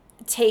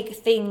take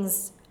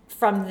things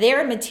from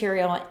their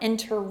material and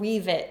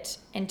interweave it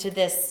into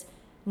this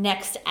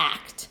next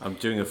act. I'm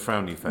doing a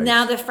frowny face.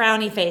 Now the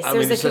frowny face.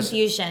 There's a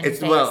confusion.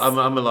 Face. Well,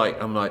 I'm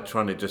like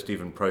trying to just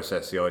even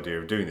process the idea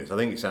of doing this. I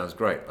think it sounds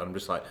great. I'm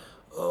just like,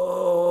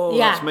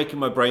 that's making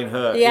my brain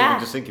hurt. Even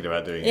just thinking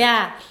about doing it.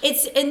 Yeah,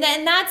 and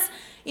then that's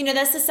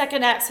that's the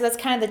second act. So that's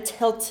kind of the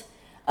tilt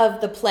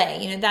of the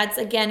play. You know, that's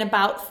again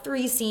about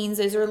 3 scenes.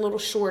 Those are a little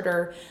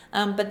shorter,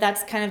 but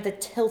that's kind of the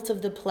tilt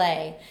of the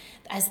play.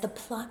 As the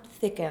plot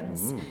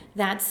thickens,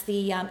 that's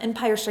the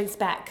Empire Strikes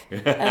Back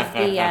of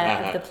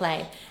the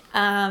play.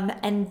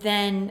 And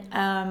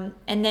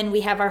then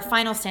we have our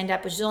final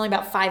stand-up, which is only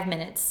about 5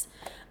 minutes.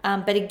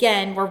 But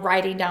again, we're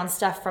writing down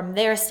stuff from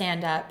their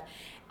stand-up,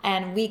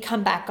 and we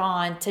come back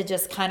on to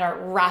just kind of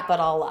wrap it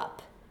all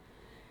up.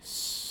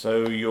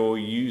 So you're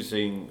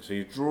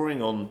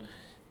drawing on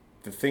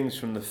the things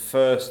from the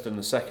first and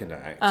the second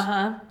act,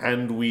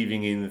 and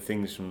weaving in the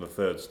things from the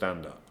third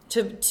stand-up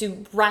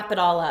to wrap it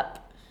all up.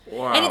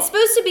 Wow. And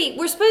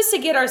we're supposed to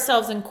get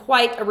ourselves in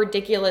quite a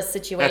ridiculous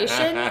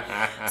situation.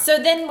 So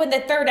then when the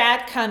third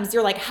act comes,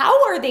 you're like,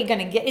 how are they going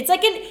to get, it's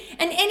like in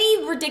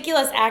any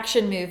ridiculous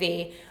action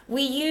movie,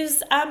 we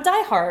use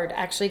Die Hard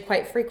actually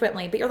quite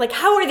frequently, but you're like,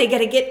 how are they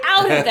going to get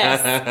out of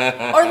this?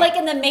 Or like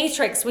in The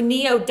Matrix when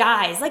Neo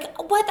dies, like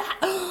what,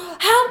 he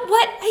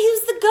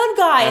was the good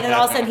guy. And then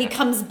all of a sudden he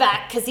comes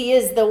back because he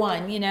is the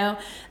one, you know?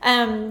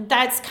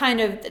 That's kind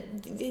of,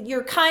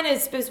 we're kind of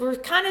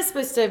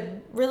supposed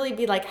to really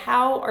be like,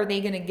 how are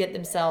they going to get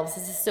themselves?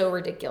 This is so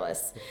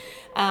ridiculous.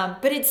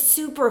 But it's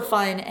super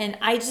fun. And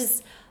I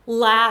just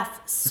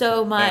laugh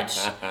so much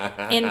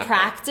in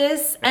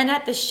practice and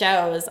at the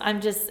shows.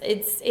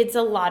 It's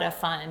a lot of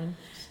fun.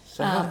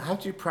 So how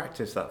do you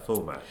practice that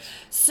format?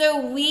 So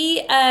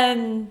we,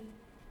 a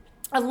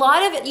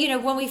lot of it, you know,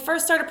 when we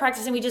first started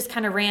practicing, we just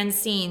kind of ran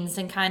scenes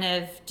and kind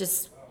of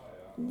just,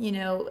 you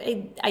know,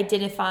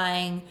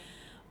 identifying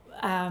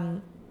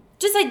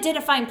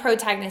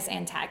protagonists,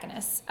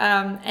 antagonists.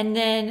 And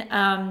then,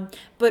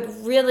 but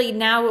really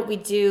now what we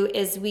do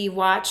is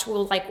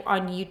we'll like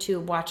on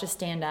YouTube, watch a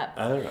stand-up,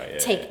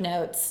 take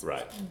notes,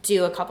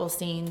 do a couple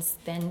scenes,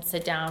 then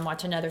sit down,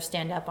 watch another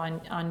stand-up on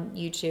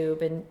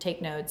YouTube and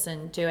take notes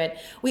and do it.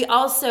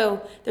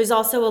 There's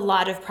also a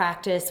lot of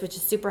practice, which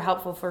is super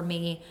helpful for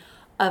me,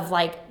 of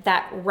like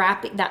that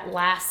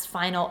last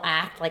final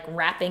act, like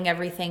wrapping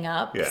everything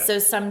up. Yeah. So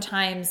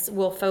sometimes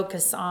we'll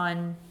focus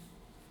on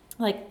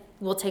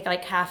we'll take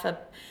like half a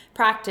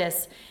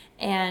practice,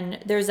 and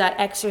there's that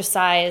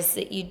exercise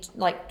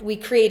that we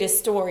create a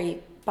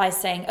story by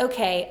saying,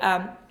 okay,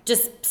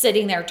 just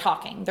sitting there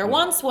talking. There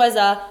once was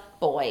a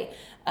boy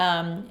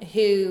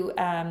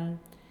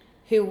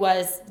who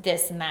was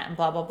this and that and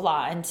blah, blah,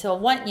 blah, until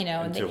one, you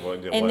know,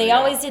 and they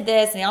always did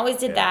this and they always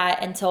did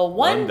that until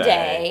one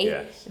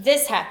day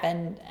this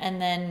happened,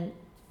 and then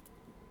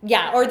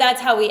or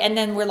that's how and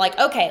then we're like,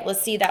 okay,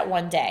 let's see that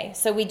one day.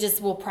 So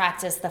we'll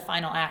practice the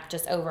final act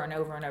just over and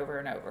over and over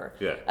and over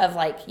of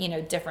like, you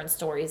know, different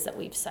stories that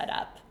we've set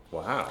up.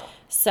 Wow.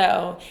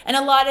 So, and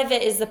a lot of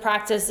it is the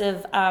practice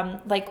of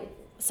like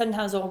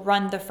sometimes we'll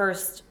run the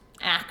first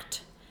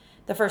act,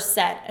 the first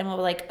set, and we'll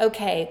be like,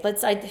 okay,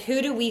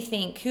 who do we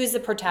think, who's the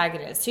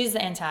protagonist, who's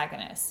the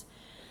antagonist?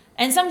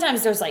 And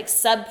sometimes there's like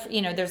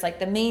there's like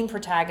the main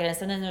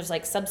protagonist, and then there's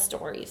like sub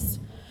stories.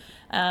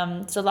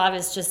 So a lot of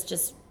it's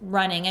just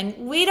running, and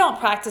we don't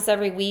practice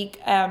every week.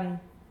 I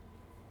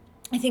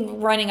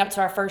think running up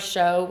to our first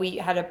show, we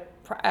had a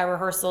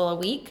rehearsal a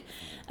week,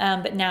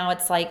 but now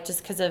it's like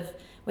just because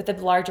with the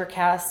larger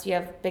cast, you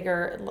have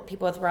bigger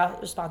people with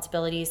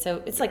responsibilities,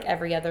 so it's like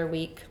every other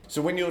week.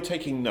 So when you're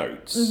taking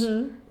notes,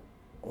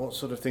 what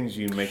sort of things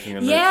are you making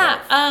a note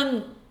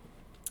of?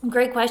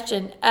 Great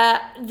question.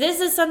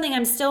 This is something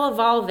I'm still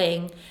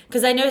evolving,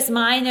 because I noticed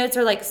my notes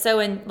are like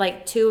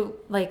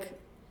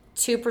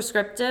too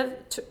prescriptive.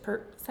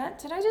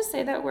 Did I just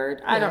say that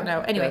word? I don't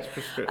know. Anyway,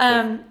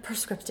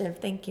 prescriptive.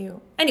 Thank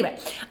you. Anyway,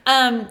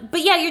 but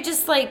yeah, you're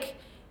just like,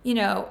 you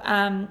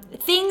know,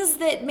 things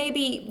that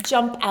maybe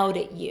jump out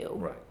at you.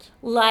 Right.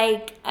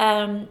 Like,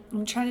 I'm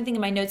trying to think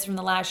of my notes from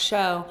the last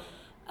show.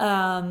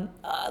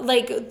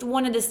 Like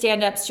one of the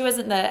stand-ups, she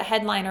wasn't the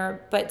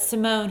headliner, but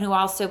Simone, who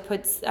also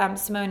puts,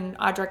 Simone and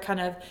Audra kind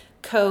of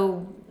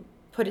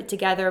put it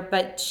together,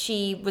 but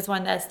she was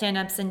one of the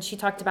stand-ups, and she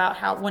talked about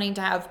how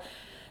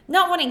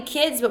not wanting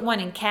kids, but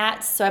wanting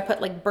cats. So I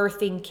put like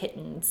birthing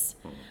kittens.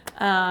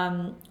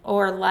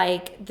 Or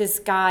like this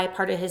guy,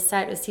 part of his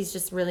set was he's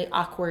just really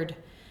awkward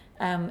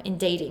in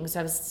dating. So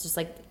I was just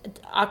like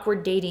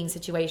awkward dating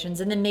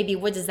situations. And then maybe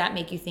what does that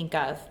make you think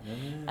of?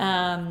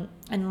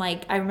 And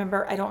like, I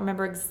don't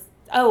remember.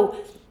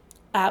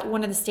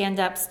 One of the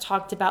stand-ups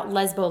talked about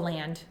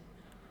Lesboland.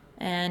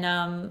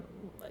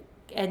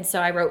 And so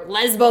I wrote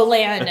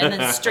Lesboland and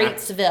then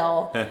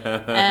Straitsville,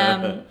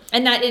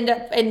 and that ended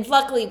up. And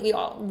luckily, we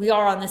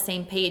are on the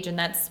same page, and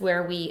that's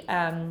where we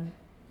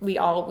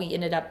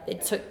ended up.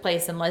 It took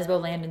place in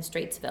Lesboland and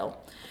Straitsville.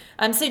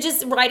 So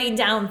just writing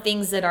down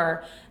things that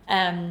are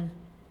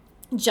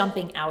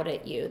jumping out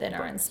at you, that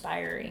are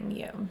inspiring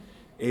you.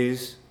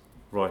 Is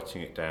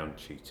writing it down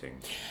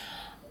cheating?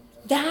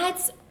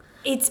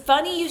 It's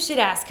funny you should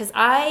ask, because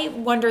I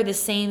wonder the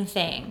same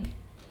thing,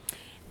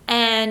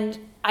 and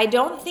I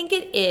don't think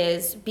it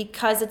is,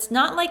 because it's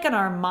not like an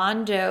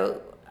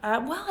Armando.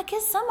 I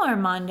guess some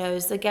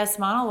Armandos, the guest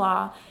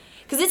monologue,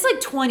 because it's like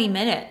 20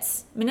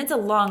 minutes. I mean, it's a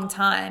long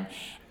time,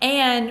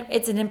 and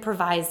it's an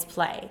improvised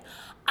play.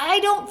 I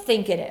don't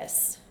think it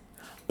is.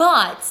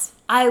 But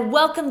I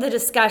welcome the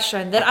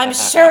discussion that I'm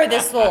sure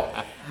this will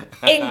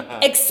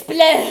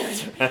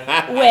explode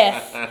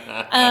with.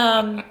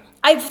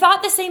 I've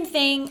thought the same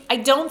thing. I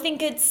don't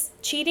think it's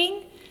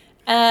cheating.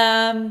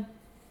 But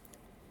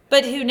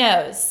who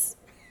knows?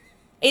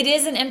 It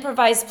is an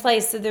improvised play,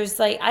 so there's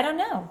I don't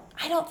know.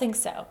 I don't think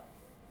so.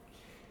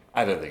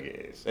 I don't think it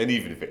is. And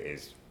even if it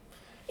is,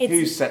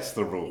 who sets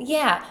the rules?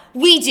 Yeah,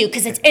 we do,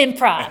 because it's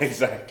improv.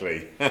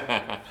 Exactly.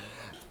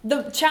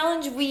 The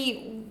challenge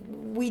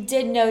we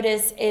did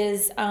notice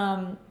is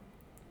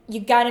you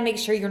got to make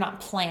sure you're not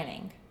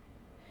planning.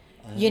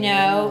 You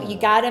know, you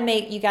got to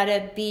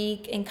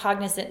be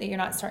cognizant that you're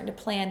not starting to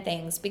plan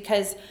things,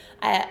 because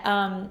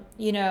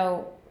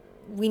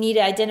we need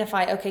to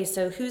identify, okay,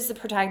 so who's the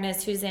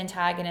protagonist, who's the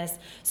antagonist.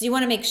 So you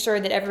want to make sure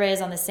that everybody is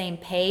on the same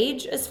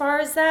page as far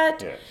as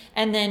that. Yeah.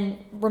 And then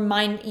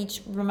remind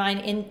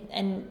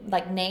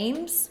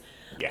names.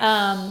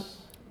 Yes.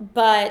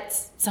 But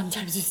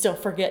sometimes you still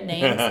forget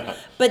names.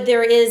 But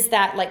there is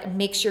that,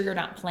 make sure you're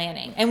not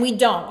planning. And we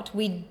don't.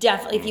 We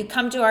definitely, if you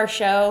come to our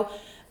show,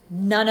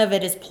 none of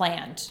it is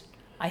planned.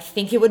 I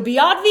think it would be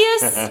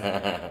obvious,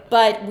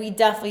 but we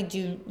definitely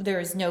do. There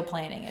is no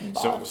planning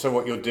involved. So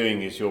what you're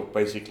doing is you're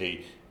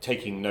basically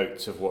taking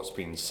notes of what's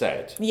been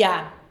said.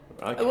 Yeah.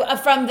 Okay.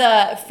 From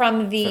the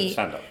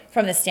stand-up.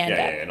 From the stand-up.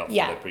 Yeah, not from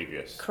the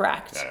previous.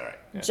 Correct. Yeah, right.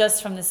 Yeah.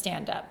 Just from the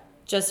stand-up.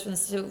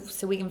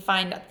 So we can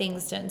find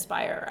things to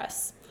inspire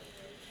us.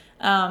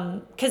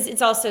 Because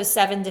it's also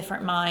 7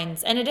 different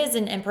minds, and it is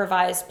an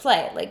improvised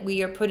play.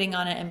 We are putting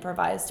on an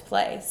improvised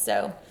play.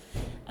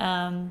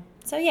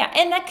 So yeah,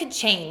 and that could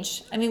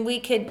change. I mean,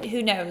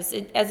 who knows?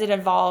 As it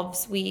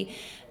evolves,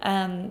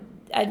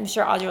 I'm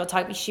sure Audrey will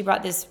talk. She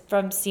brought this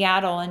from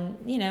Seattle, and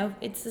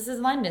this is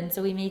London,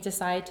 so we may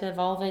decide to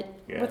evolve it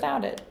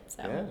without it.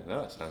 So. Yeah,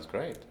 no, that sounds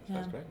great.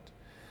 Sounds great.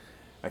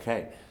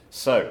 Okay,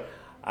 so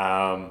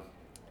a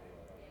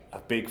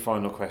big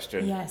final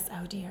question. Yes.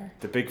 Oh dear.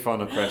 The big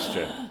final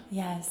question.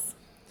 Yes.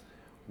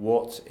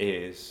 What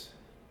is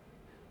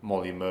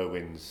Molly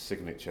Merwin's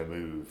signature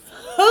move?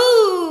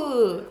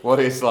 Ooh. What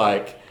is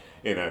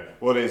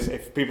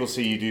if people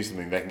see you do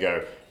something, they can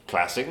go,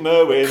 classic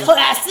Merwin.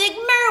 Classic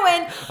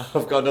Merwin.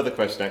 I've got another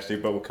question actually,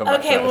 but we'll come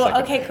back to that in a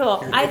second. Okay,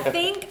 cool. I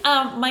think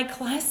my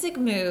classic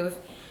move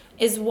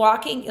is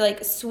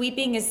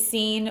sweeping a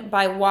scene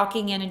by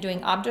walking in and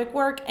doing object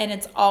work, and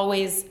it's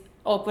always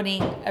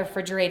opening a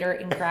refrigerator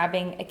and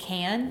grabbing a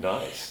can.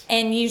 Nice.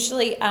 And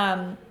usually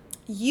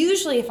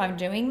if I'm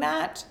doing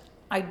that,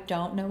 I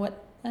don't know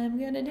what I'm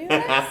going to do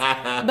next.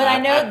 But I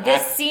know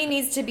this scene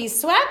needs to be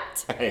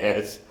swept.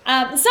 Yes.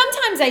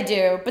 Sometimes I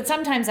do, but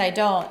sometimes I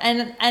don't.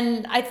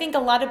 And I think a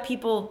lot of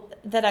people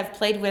that I've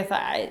played with,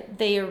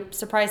 they are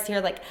surprised to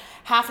hear,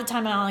 half the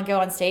time I go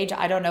on stage,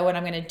 I don't know what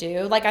I'm going to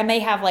do. I may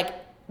have,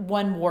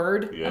 one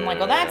word. Yeah, I'm like,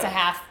 well, that's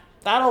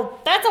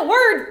that's a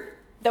word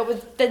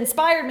that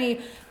inspired me.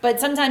 But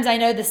sometimes I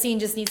know the scene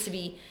just needs to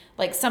be,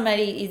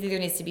 somebody either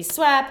needs to be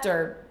swept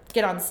or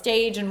get on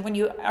stage. And when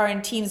you are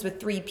in teams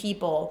with 3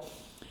 people,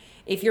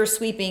 if you're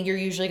sweeping, you're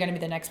usually going to be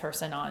the next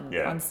person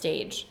on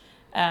stage.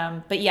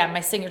 But yeah,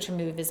 my signature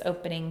move is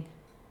opening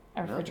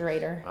a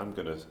refrigerator.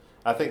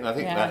 I think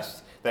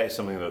that is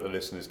something that the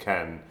listeners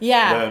can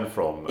learn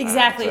from.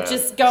 Exactly. And,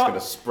 just go. It's going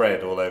to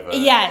spread all over.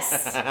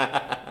 Yes.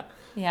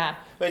 Yeah.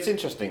 But it's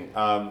interesting.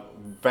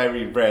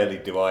 Very rarely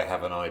do I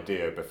have an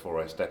idea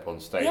before I step on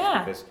stage,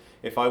 because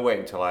if I wait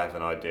until I have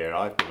an idea,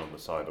 I've been on the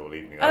side all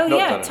evening. I've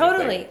not done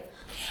totally. anything.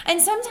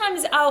 And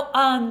sometimes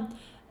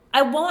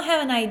I won't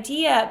have an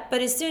idea,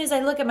 but as soon as I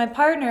look at my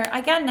partner,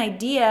 I got an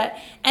idea,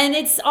 and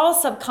it's all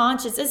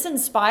subconscious. It's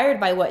inspired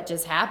by what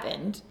just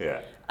happened.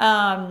 Yeah.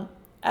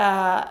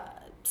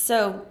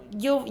 So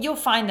you'll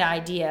find the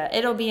idea.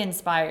 It'll be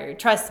inspired.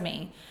 Trust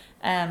me.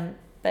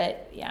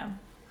 But yeah.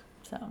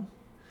 So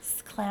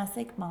it's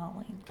classic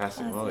Molly.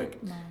 Classic Molly.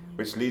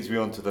 Which leads me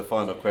on to the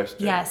final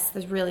question. Yes,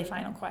 the really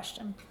final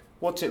question.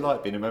 What's it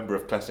like being a member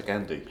of Classic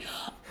Andy?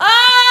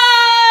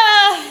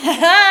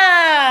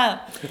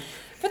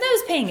 For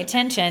those paying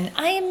attention,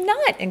 I am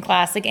not in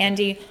Classic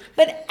Andy,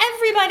 but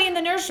everybody in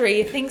the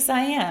nursery thinks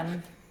I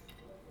am.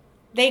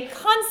 They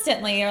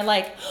constantly are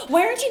like,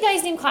 why aren't you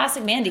guys named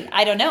Classic Mandy?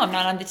 I don't know, I'm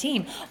not on the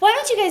team. Why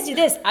don't you guys do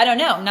this? I don't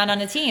know, I'm not on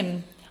the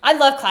team. I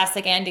love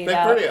Classic Andy, though.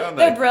 They're brilliant, aren't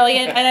they? They're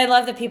brilliant, and I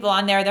love the people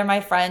on there. They're my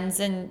friends,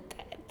 and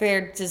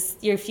they're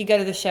just, if you go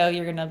to the show,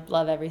 you're going to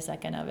love every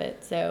second of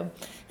it.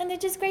 And they're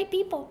just great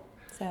people.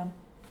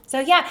 So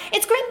yeah,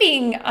 it's great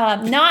being,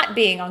 not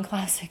being on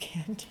Classic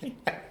Andy.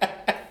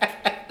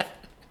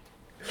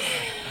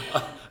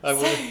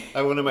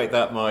 I want to make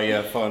that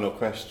my final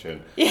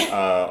question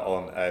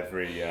on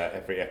every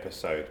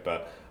episode,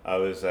 but I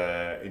was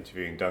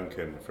interviewing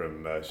Duncan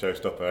from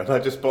Showstopper, and I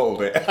just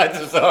bottled it. I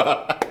just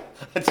thought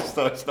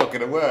it's not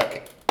going to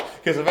work,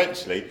 because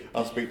eventually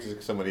I'll speak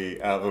to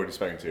somebody I've already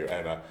spoken to,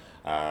 Emma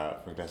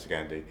from Classic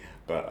Andy,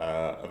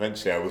 but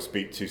eventually I will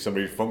speak to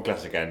somebody from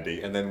Classic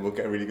Andy, and then we'll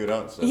get a really good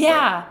answer.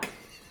 Yeah.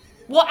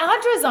 Well,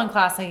 Audra's on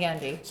Classic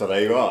Andy. So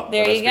there you are.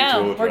 There you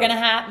go. We're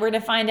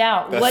gonna find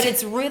out what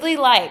it's really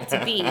like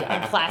to be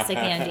on Classic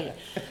Andy.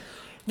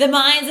 The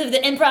minds of the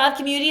improv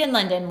community in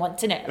London want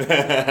to know.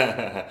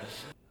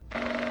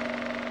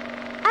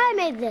 I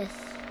made this.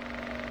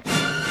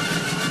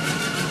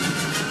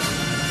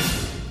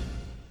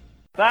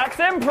 That's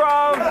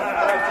improv!